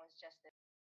 everything was just this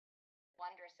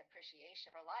wondrous appreciation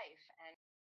for life. And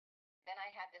then I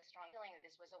had this strong feeling that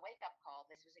this was a wake-up call,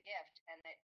 this was a gift, and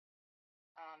that,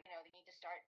 they need to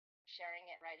start sharing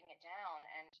it, writing it down,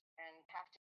 and have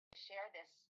to share this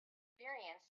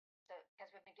experience because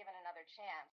we've been given another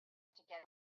chance to get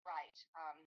it right.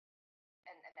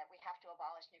 And that we have to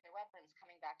abolish nuclear weapons,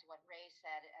 coming back to what Ray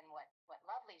said and what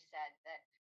Lovely said, that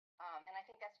and I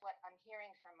think that's what I'm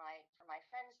hearing from my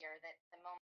friends here, that the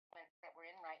moment that we're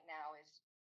in right now is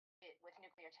with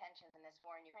nuclear tensions in this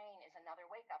war in Ukraine is another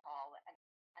wake-up call and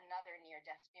another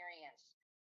near-death experience.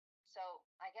 So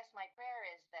I guess my prayer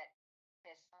is that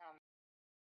this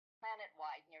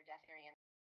planet-wide near-death experience,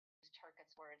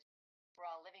 Turcotte's words, we're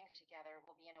all living together,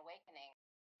 will be an awakening,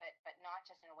 but not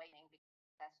just an awakening because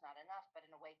that's not enough, but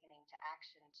an awakening to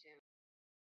action, to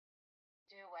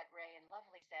do what Ray and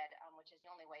Lovely said, which is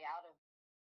the only way out of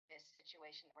this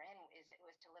situation we're in,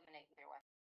 was to eliminate nuclear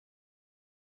weapons.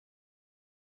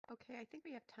 Okay, I think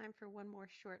we have time for one more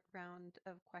short round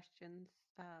of questions.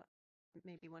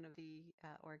 Maybe one of the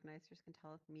organizers can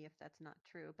tell me if that's not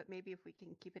true, but maybe if we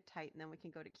can keep it tight and then we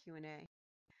can go to Q&A.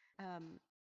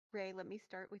 Ray, let me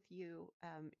start with you.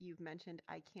 You've mentioned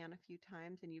ICANN a few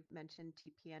times, and you've mentioned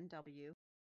TPNW,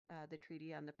 the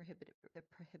Treaty on the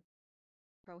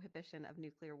Prohibition of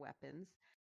Nuclear Weapons.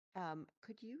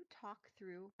 Could you talk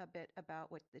through a bit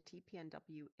about what the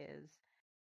TPNW is?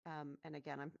 And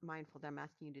again, I'm mindful that I'm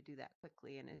asking you to do that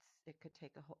quickly, and it could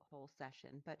take a whole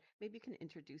session, but maybe you can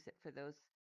introduce it for those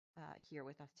here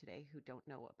with us today who don't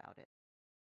know about it.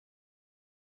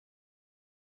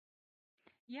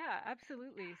 Yeah,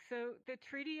 absolutely. So the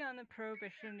Treaty on the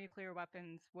Prohibition of Nuclear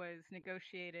Weapons was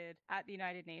negotiated at the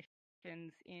United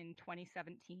Nations in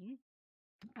 2017.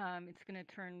 It's going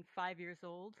to turn 5 years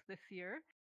old this year.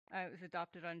 It was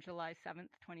adopted on July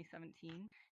 7th, 2017.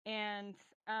 And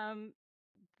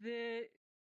the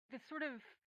sort of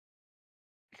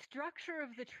structure of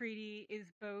the treaty is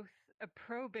both a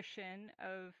prohibition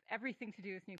of everything to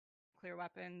do with nuclear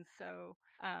weapons, so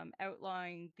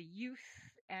outlawing the use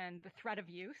and the threat of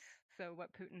use, so what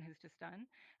Putin has just done,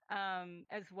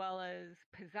 as well as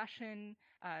possession,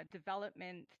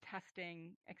 development,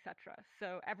 testing, etc.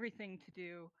 So everything to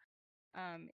do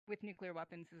with nuclear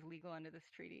weapons is legal under this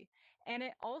treaty. And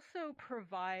it also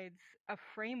provides a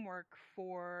framework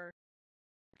for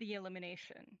the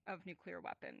elimination of nuclear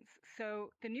weapons.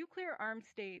 So the nuclear armed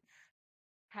states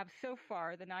have so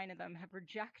far, the 9 of them, have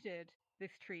rejected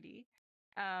this treaty.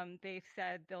 They've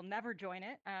said they'll never join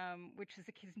it, which is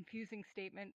a confusing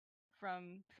statement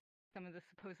from some of the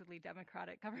supposedly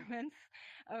democratic governments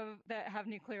that have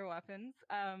nuclear weapons.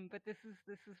 But this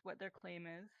is what their claim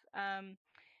is.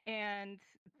 And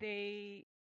they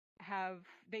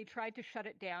tried to shut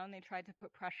it down. They tried to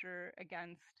put pressure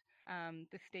against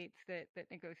the states that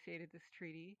negotiated this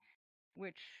treaty,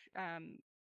 which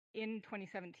in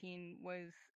 2017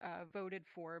 was voted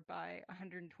for by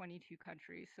 122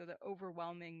 countries. So the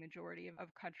overwhelming majority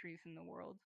of countries in the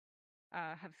world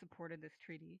have supported this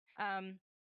treaty.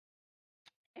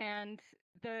 And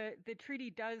the treaty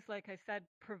does, like I said,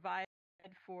 provide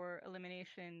for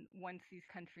elimination once these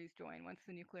countries join, once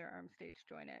the nuclear armed states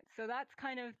join it. So that's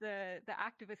kind of the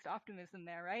activist optimism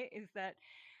there, right? Is that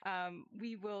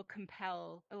we will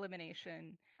compel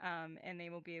elimination and they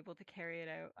will be able to carry it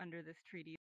out under this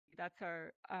treaty. That's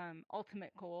our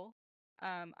ultimate goal.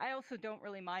 I also don't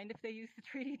really mind if they use the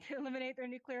treaty to eliminate their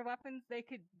nuclear weapons. They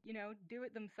could, do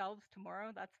it themselves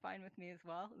tomorrow. That's fine with me as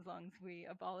well, as long as we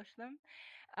abolish them.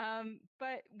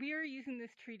 But we are using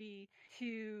this treaty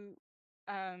to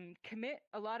commit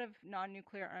a lot of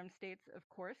non-nuclear armed states, of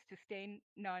course, to stay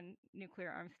non-nuclear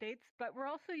armed states, but we're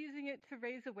also using it to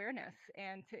raise awareness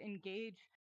and to engage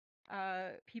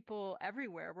people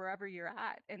everywhere, wherever you're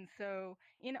at. And so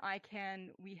in ICANN,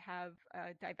 we have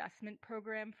a divestment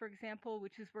program, for example,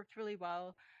 which has worked really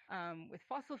well with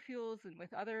fossil fuels and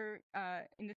with other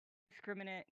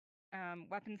indiscriminate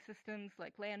weapon systems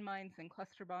like landmines and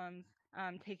cluster bombs,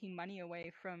 taking money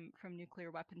away from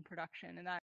nuclear weapon production. And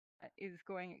that is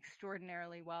going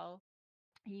extraordinarily well.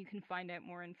 You can find out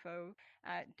more info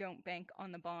at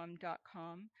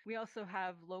don'tbankonthebomb.com. We also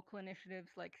have local initiatives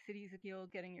like Cities Appeal,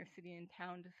 getting your city and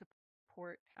town to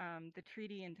support the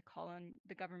treaty and to call on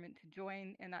the government to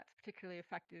join, and that's particularly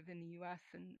effective in the US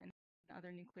and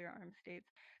other nuclear armed states.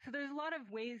 So there's a lot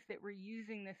of ways that we're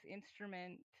using this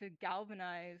instrument to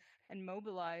galvanize and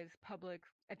mobilize public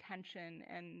attention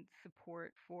and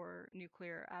support for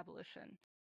nuclear abolition.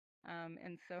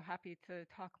 And so happy to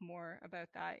talk more about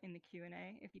that in the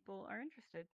Q&A if people are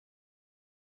interested.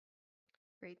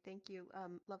 Great, thank you.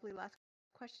 Lovely. Last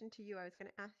question to you. I was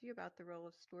going to ask you about the role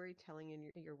of storytelling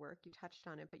in your work. You touched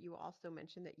on it, but you also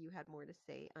mentioned that you had more to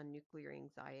say on nuclear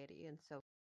anxiety. And so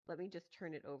let me just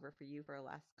turn it over for you for a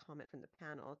last comment from the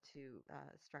panel to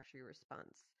structure your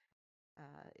response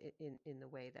in the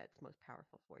way that's most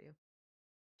powerful for you.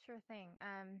 Sure thing.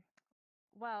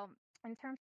 Well, in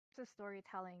terms of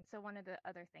storytelling, so one of the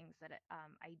other things that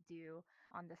I do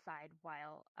on the side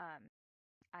while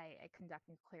I conduct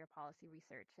nuclear policy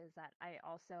research is that I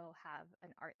also have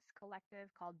an arts collective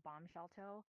called Bomb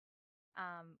Shelto,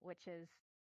 which is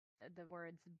the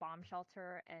words bomb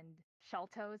shelter and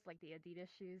sheltos, like the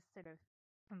Adidas shoes, sort of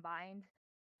combined.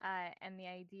 And the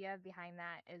idea behind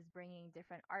that is bringing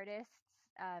different artists,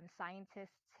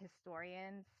 scientists,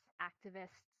 historians,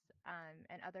 activists,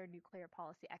 and other nuclear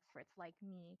policy experts like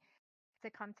me to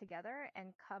come together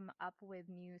and come up with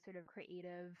new sort of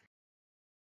creative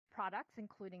products,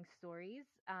 including stories,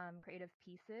 creative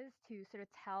pieces to sort of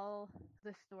tell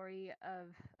the story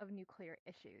of nuclear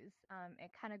issues.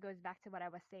 It kind of goes back to what I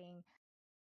was saying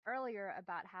earlier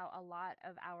about how a lot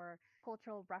of our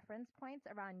cultural reference points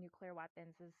around nuclear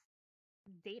weapons is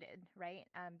dated, right?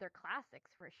 They're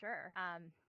classics for sure.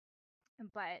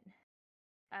 But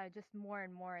just more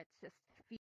and more, it just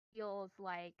feels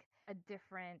like a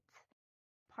different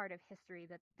part of history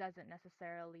that doesn't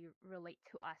necessarily relate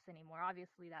to us anymore.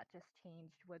 Obviously, that just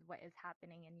changed with what is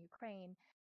happening in Ukraine.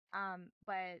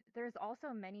 But there's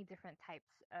also many different types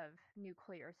of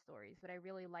nuclear stories. What I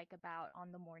really like about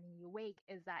On the Morning You Wake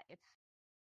is that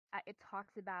it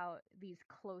talks about these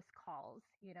close calls,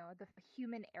 the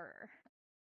human error,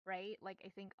 right? Like I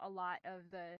think a lot of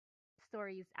the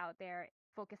stories out there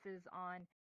focuses on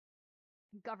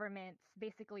governments,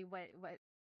 basically what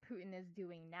Putin is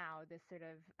doing now, this sort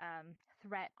of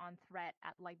threat on threat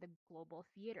at like the global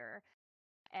theater.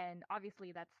 And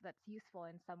obviously that's useful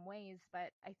in some ways,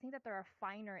 but I think that there are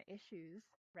finer issues,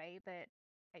 right, that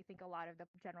I think a lot of the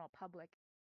general public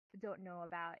don't know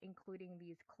about, including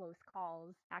these close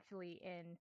calls. Actually,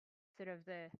 in sort of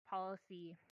the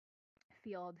policy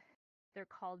field, they're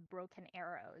called broken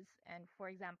arrows. And for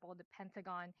example, the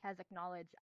Pentagon has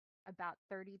acknowledged about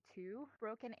 32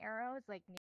 broken arrows, like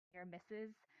near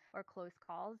misses or close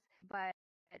calls. But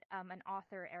an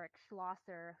author, Eric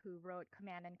Schlosser, who wrote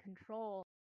Command and Control,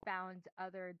 found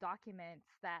other documents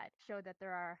that show that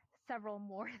there are several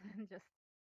more than just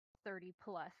 30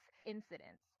 plus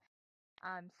incidents.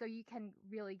 So you can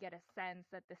really get a sense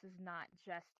that this is not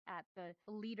just at the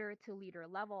leader to leader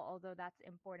level, although that's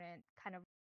important, kind of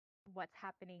what's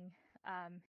happening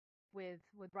with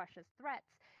Russia's threats.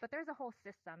 But there's a whole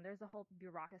system, there's a whole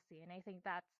bureaucracy, and I think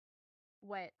that's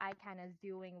what ICANN is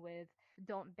doing with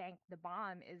Don't Bank the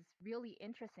Bomb is really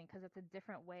interesting because it's a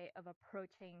different way of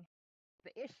approaching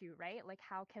the issue, right? Like,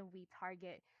 how can we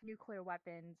target nuclear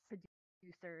weapons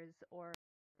producers or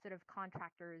sort of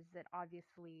contractors that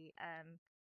obviously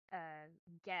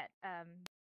get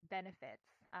benefits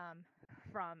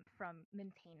from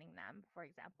maintaining them, for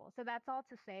example. So that's all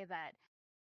to say that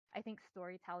I think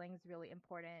storytelling is really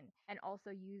important, and also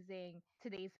using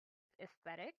today's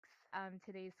aesthetics,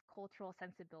 today's cultural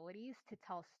sensibilities to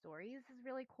tell stories is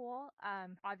really cool.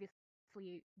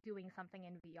 Obviously, doing something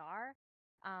in VR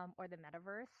or the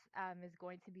metaverse is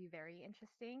going to be very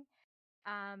interesting.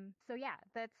 So yeah,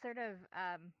 that's sort of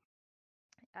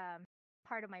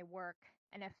part of my work,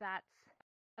 and if that's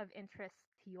of interest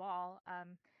to you all,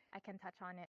 I can touch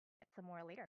on it some more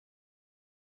later.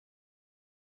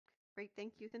 Great,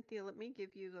 thank you, Cynthia. Let me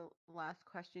give you the last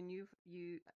question.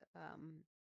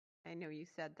 I know you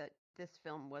said that this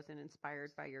film wasn't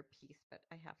inspired by your piece, but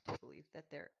I have to believe that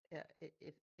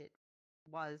if it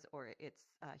was, or it's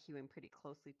hewing pretty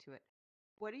closely to it.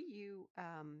 What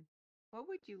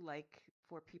would you like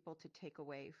for people to take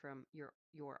away from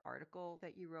your article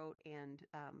that you wrote and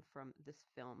from this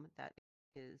film that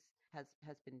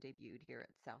has been debuted here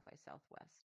at South by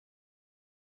Southwest?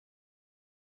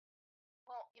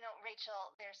 Well,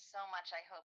 Rachel, there's so much I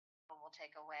hope people will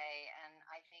take away, and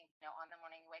I think on the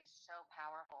morning you wake is so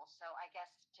powerful. So I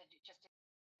guess just to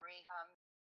brief,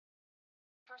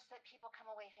 first, that people come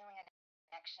away feeling a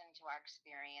connection to our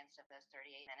experience of those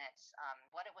 38 minutes,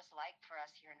 what it was like for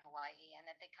us here in Hawaii, and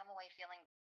that they come away feeling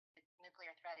the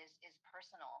nuclear threat is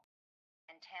personal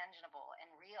and tangible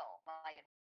and real, like it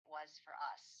was for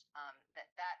us.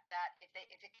 That if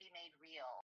it can be made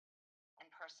real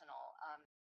and personal.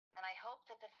 And I hope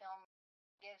that the film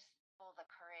gives people the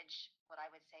courage, what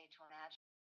I would say, to imagine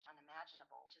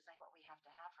unimaginable, which is like what we have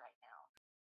to have right now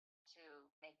to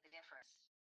make the difference,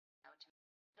 to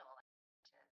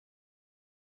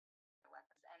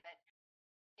weapons, and that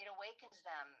it awakens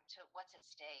them to what's at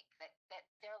stake, that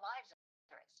their lives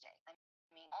are at stake. I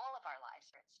mean, all of our lives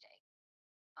are at stake.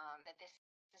 That this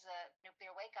is a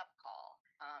nuclear wake-up call,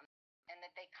 and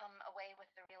that they come away with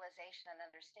the realization and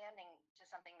understanding to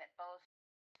something that both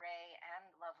Ray and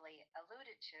Lovely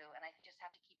alluded to, and I just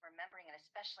have to keep remembering it,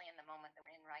 especially in the moment that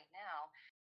we're in right now,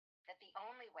 that the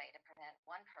only way to prevent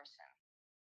one person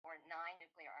or 9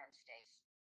 nuclear-armed states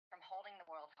from holding the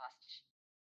world hostage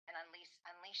and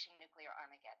unleashing nuclear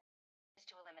Armageddon is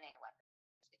to eliminate weapons.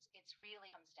 It's really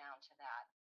comes down to that,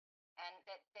 and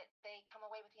that they come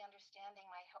away with the understanding.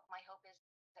 My hope is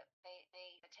that they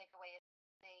take away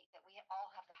that we all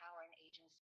have the power and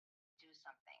agency to do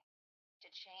something to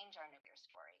change our nuclear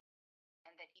story,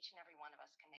 and that each and every one of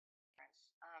us can make a difference.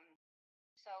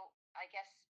 So I guess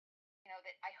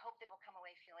that I hope that we'll come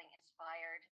away feeling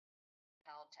inspired,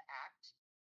 compelled to act,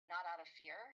 not out of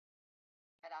fear,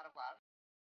 but out of love,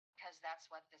 because that's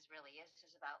what this really is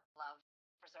about love,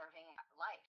 preserving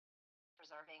life,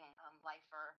 preserving life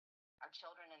for our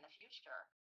children in the future,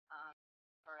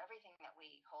 for everything that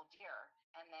we hold dear,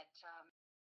 and that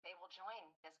they will join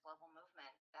this global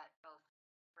movement that both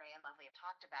Ray and Lovely have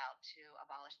talked about to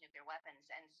abolish nuclear weapons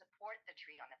and support the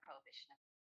treaty on the prohibition of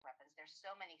weapons. There's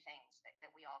so many things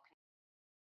that we all can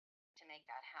to make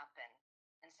that happen.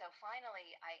 And so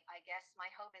finally, I guess my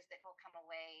hope is that we'll come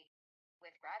away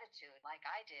with gratitude, like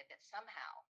I did, that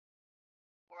somehow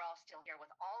we're all still here with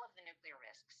all of the nuclear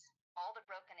risks, all the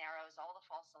broken arrows, all the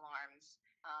false alarms,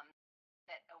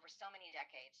 that over so many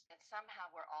decades, that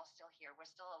somehow we're all still here, we're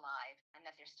still alive, and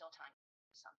that there's still time to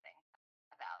do something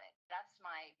about it. That's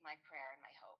my prayer and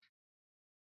my hope.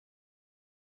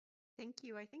 Thank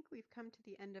you. I think we've come to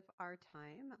the end of our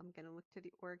time. I'm going to look to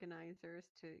the organizers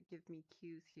to give me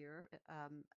cues here.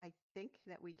 I think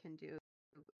that we can do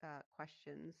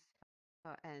questions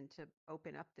and to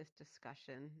open up this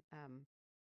discussion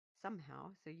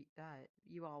somehow. So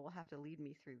you all will have to lead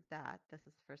me through that. This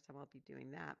is the first time I'll be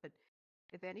doing that. But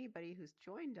if anybody who's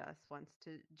joined us wants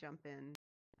to jump in,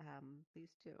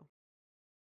 please do.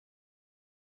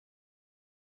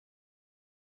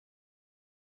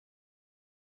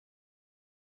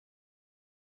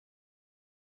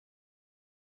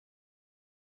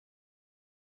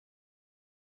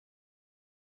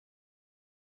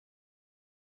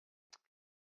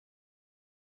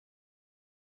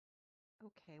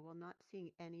 Okay. Okay, well, not seeing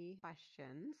any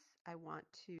questions, I want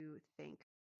to thank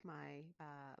my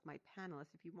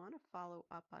panelists. If you want to follow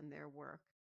up on their work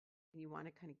and you want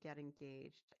to kind of get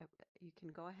engaged, you can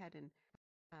go ahead and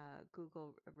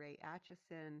Google Ray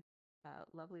Acheson,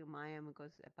 lovely Umayam, who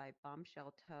goes by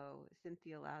Bombshell Toe,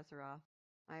 Cynthia Lazaroff,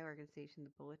 my organization,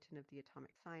 the Bulletin of the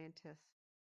Atomic Scientists.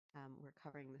 We're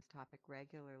covering this topic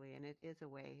regularly, and it is a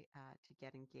way to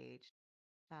get engaged.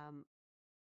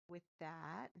 With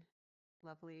that,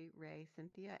 lovely Ray,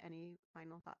 Cynthia, any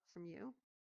final thoughts from you?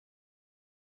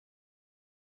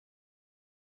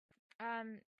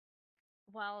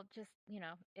 Well, just,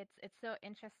 it's so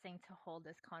interesting to hold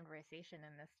this conversation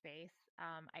in this space.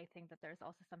 I think that there's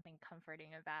also something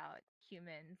comforting about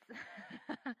humans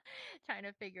trying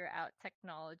to figure out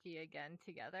technology again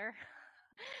together.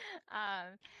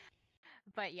 um,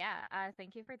 but yeah,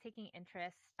 thank you for taking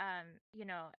interest. I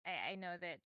know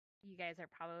that you guys are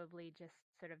probably just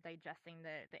sort of digesting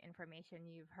the information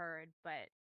you've heard, but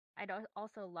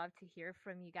also love to hear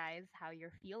from you guys how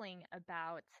you're feeling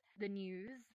about the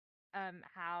news,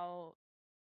 how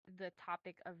the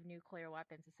topic of nuclear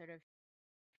weapons is sort of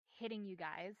hitting you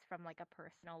guys from like a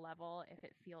personal level, if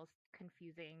it feels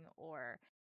confusing or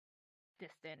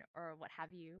distant or what have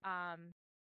you.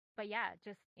 But yeah,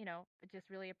 just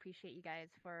really appreciate you guys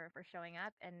for showing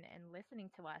up and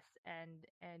listening to us and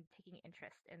taking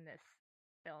interest in this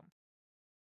film.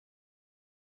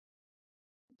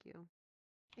 Thank you.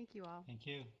 Thank you all. Thank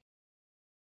you.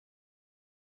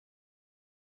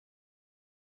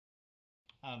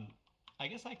 I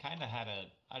guess I kind of had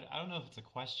I don't know if it's a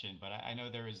question, but I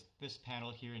know there was this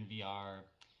panel here in VR,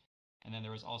 and then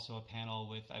there was also a panel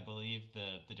with, I believe,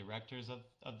 the directors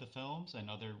of the films and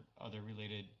other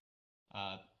related,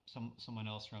 someone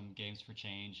else from Games for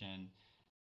Change, and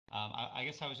I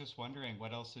guess I was just wondering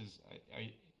what else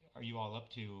are you all up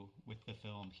to with the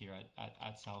film here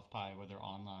at South by, whether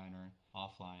online or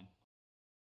offline?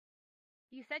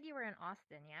 You said you were in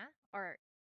Austin, yeah? Or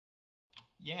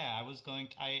Yeah,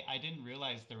 I didn't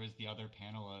realize there was the other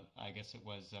panel. I guess it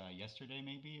was yesterday,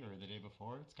 maybe, or the day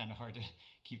before. It's kind of hard to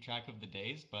keep track of the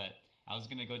days, but I was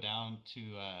gonna go down to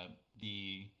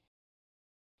the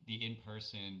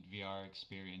in-person VR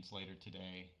experience later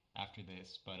today after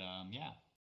this. But yeah.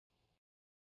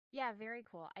 yeah, very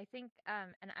cool. I think,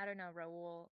 and I don't know,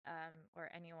 Raul, or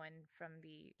anyone from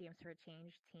the Games for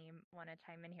Change team want to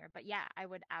chime in here, but yeah, I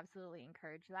would absolutely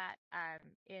encourage that.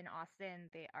 In Austin,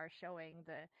 they are showing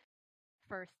the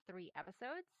first 3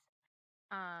 episodes,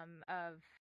 of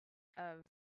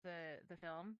the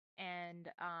film, and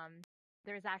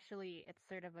there's actually, it's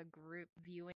sort of a group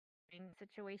viewing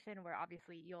situation where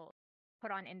obviously you'll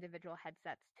put on individual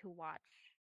headsets to watch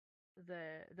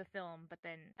the film, but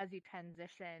then as you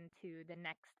transition to the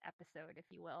next episode, if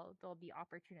you will, there'll be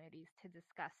opportunities to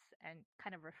discuss and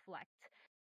kind of reflect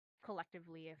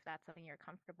collectively if that's something you're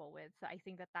comfortable with. So I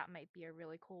think that that might be a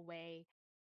really cool way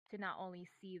to not only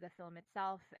see the film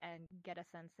itself and get a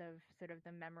sense of sort of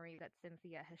the memory that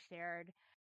Cynthia has shared,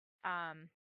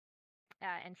 um,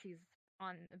 and she's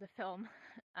on the film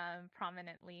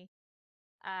prominently.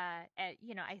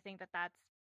 I think that that's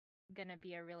going to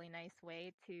be a really nice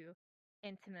way to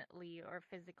intimately or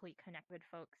physically connect with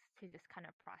folks to just kind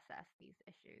of process these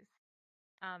issues.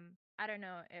 I don't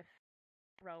know if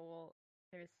Raul,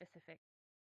 there's specific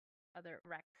other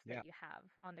recs Yeah. that you have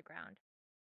on the ground.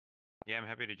 Yeah, I'm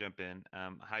happy to jump in.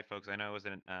 Hi, folks. I know I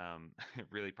wasn't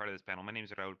really part of this panel. My name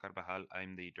is Raul Carvajal.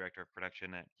 I'm the director of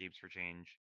production at Games for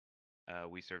Change.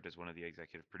 We served as one of the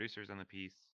executive producers on the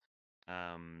piece.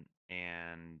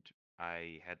 And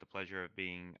I had the pleasure of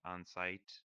being on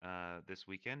site this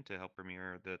weekend to help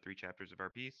premiere the 3 chapters of our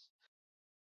piece.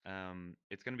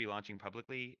 It's going to be launching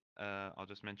publicly, I'll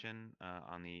just mention,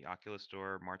 on the Oculus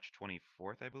Store March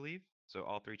 24th, I believe. So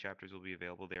all 3 chapters will be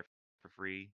available there for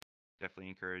free. Definitely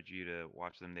encourage you to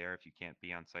watch them there if you can't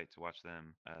be on site to watch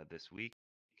them this week.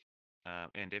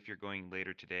 And if you're going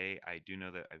later today, I do know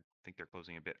that I think they're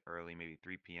closing a bit early, maybe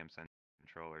 3 p.m.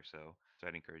 Central or so. So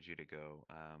I'd encourage you to go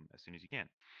as soon as you can.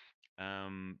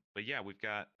 But yeah, we've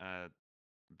got a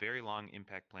very long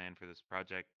impact plan for this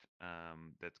project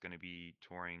that's going to be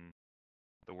touring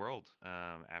the world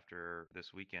after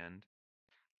this weekend.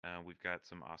 We've got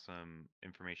some awesome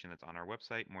information that's on our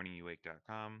website,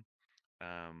 morningyouwake.com.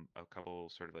 A couple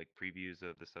sort of like previews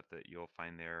of the stuff that you'll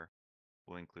find there.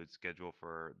 Will include schedule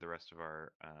for the rest of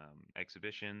our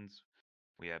exhibitions.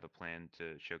 We have a plan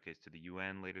to showcase to the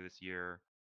UN later this year.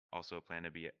 Also a plan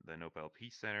to be at the Nobel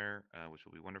Peace Center, which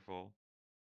will be wonderful.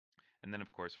 And then,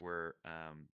 of course, we're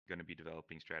going to be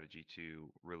developing strategy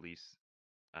to release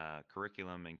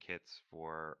curriculum and kits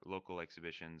for local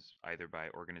exhibitions, either by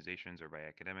organizations or by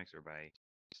academics or by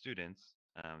students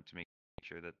to make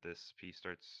sure that this piece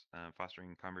starts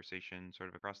fostering conversation sort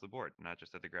of across the board, not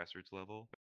just at the grassroots level,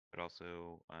 but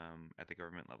also at the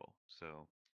government level. So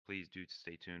please do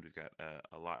stay tuned. We've got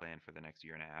a lot planned for the next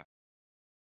year and a half.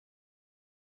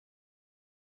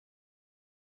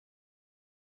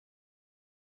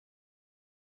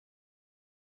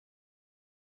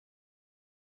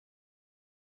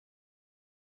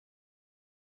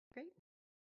 Great.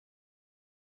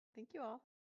 Thank you all.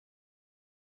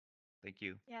 Thank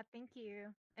you. Yeah, thank you.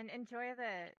 And enjoy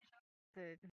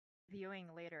the viewing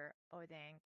later,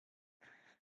 Odang.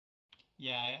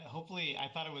 Yeah, hopefully, I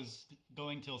thought it was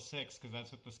going till 6 because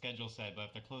that's what the schedule said, but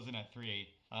if they're closing at 3,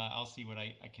 I'll see what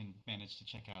I can manage to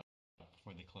check out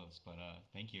before they close. But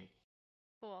thank you.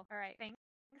 Cool. All right. Thanks,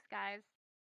 guys.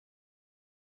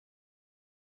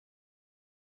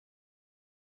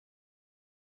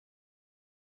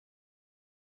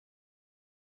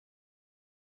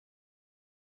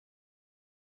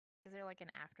 Is there like an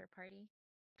after party?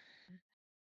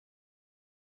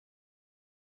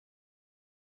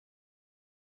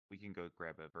 We can go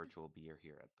grab a virtual beer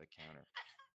here at the counter.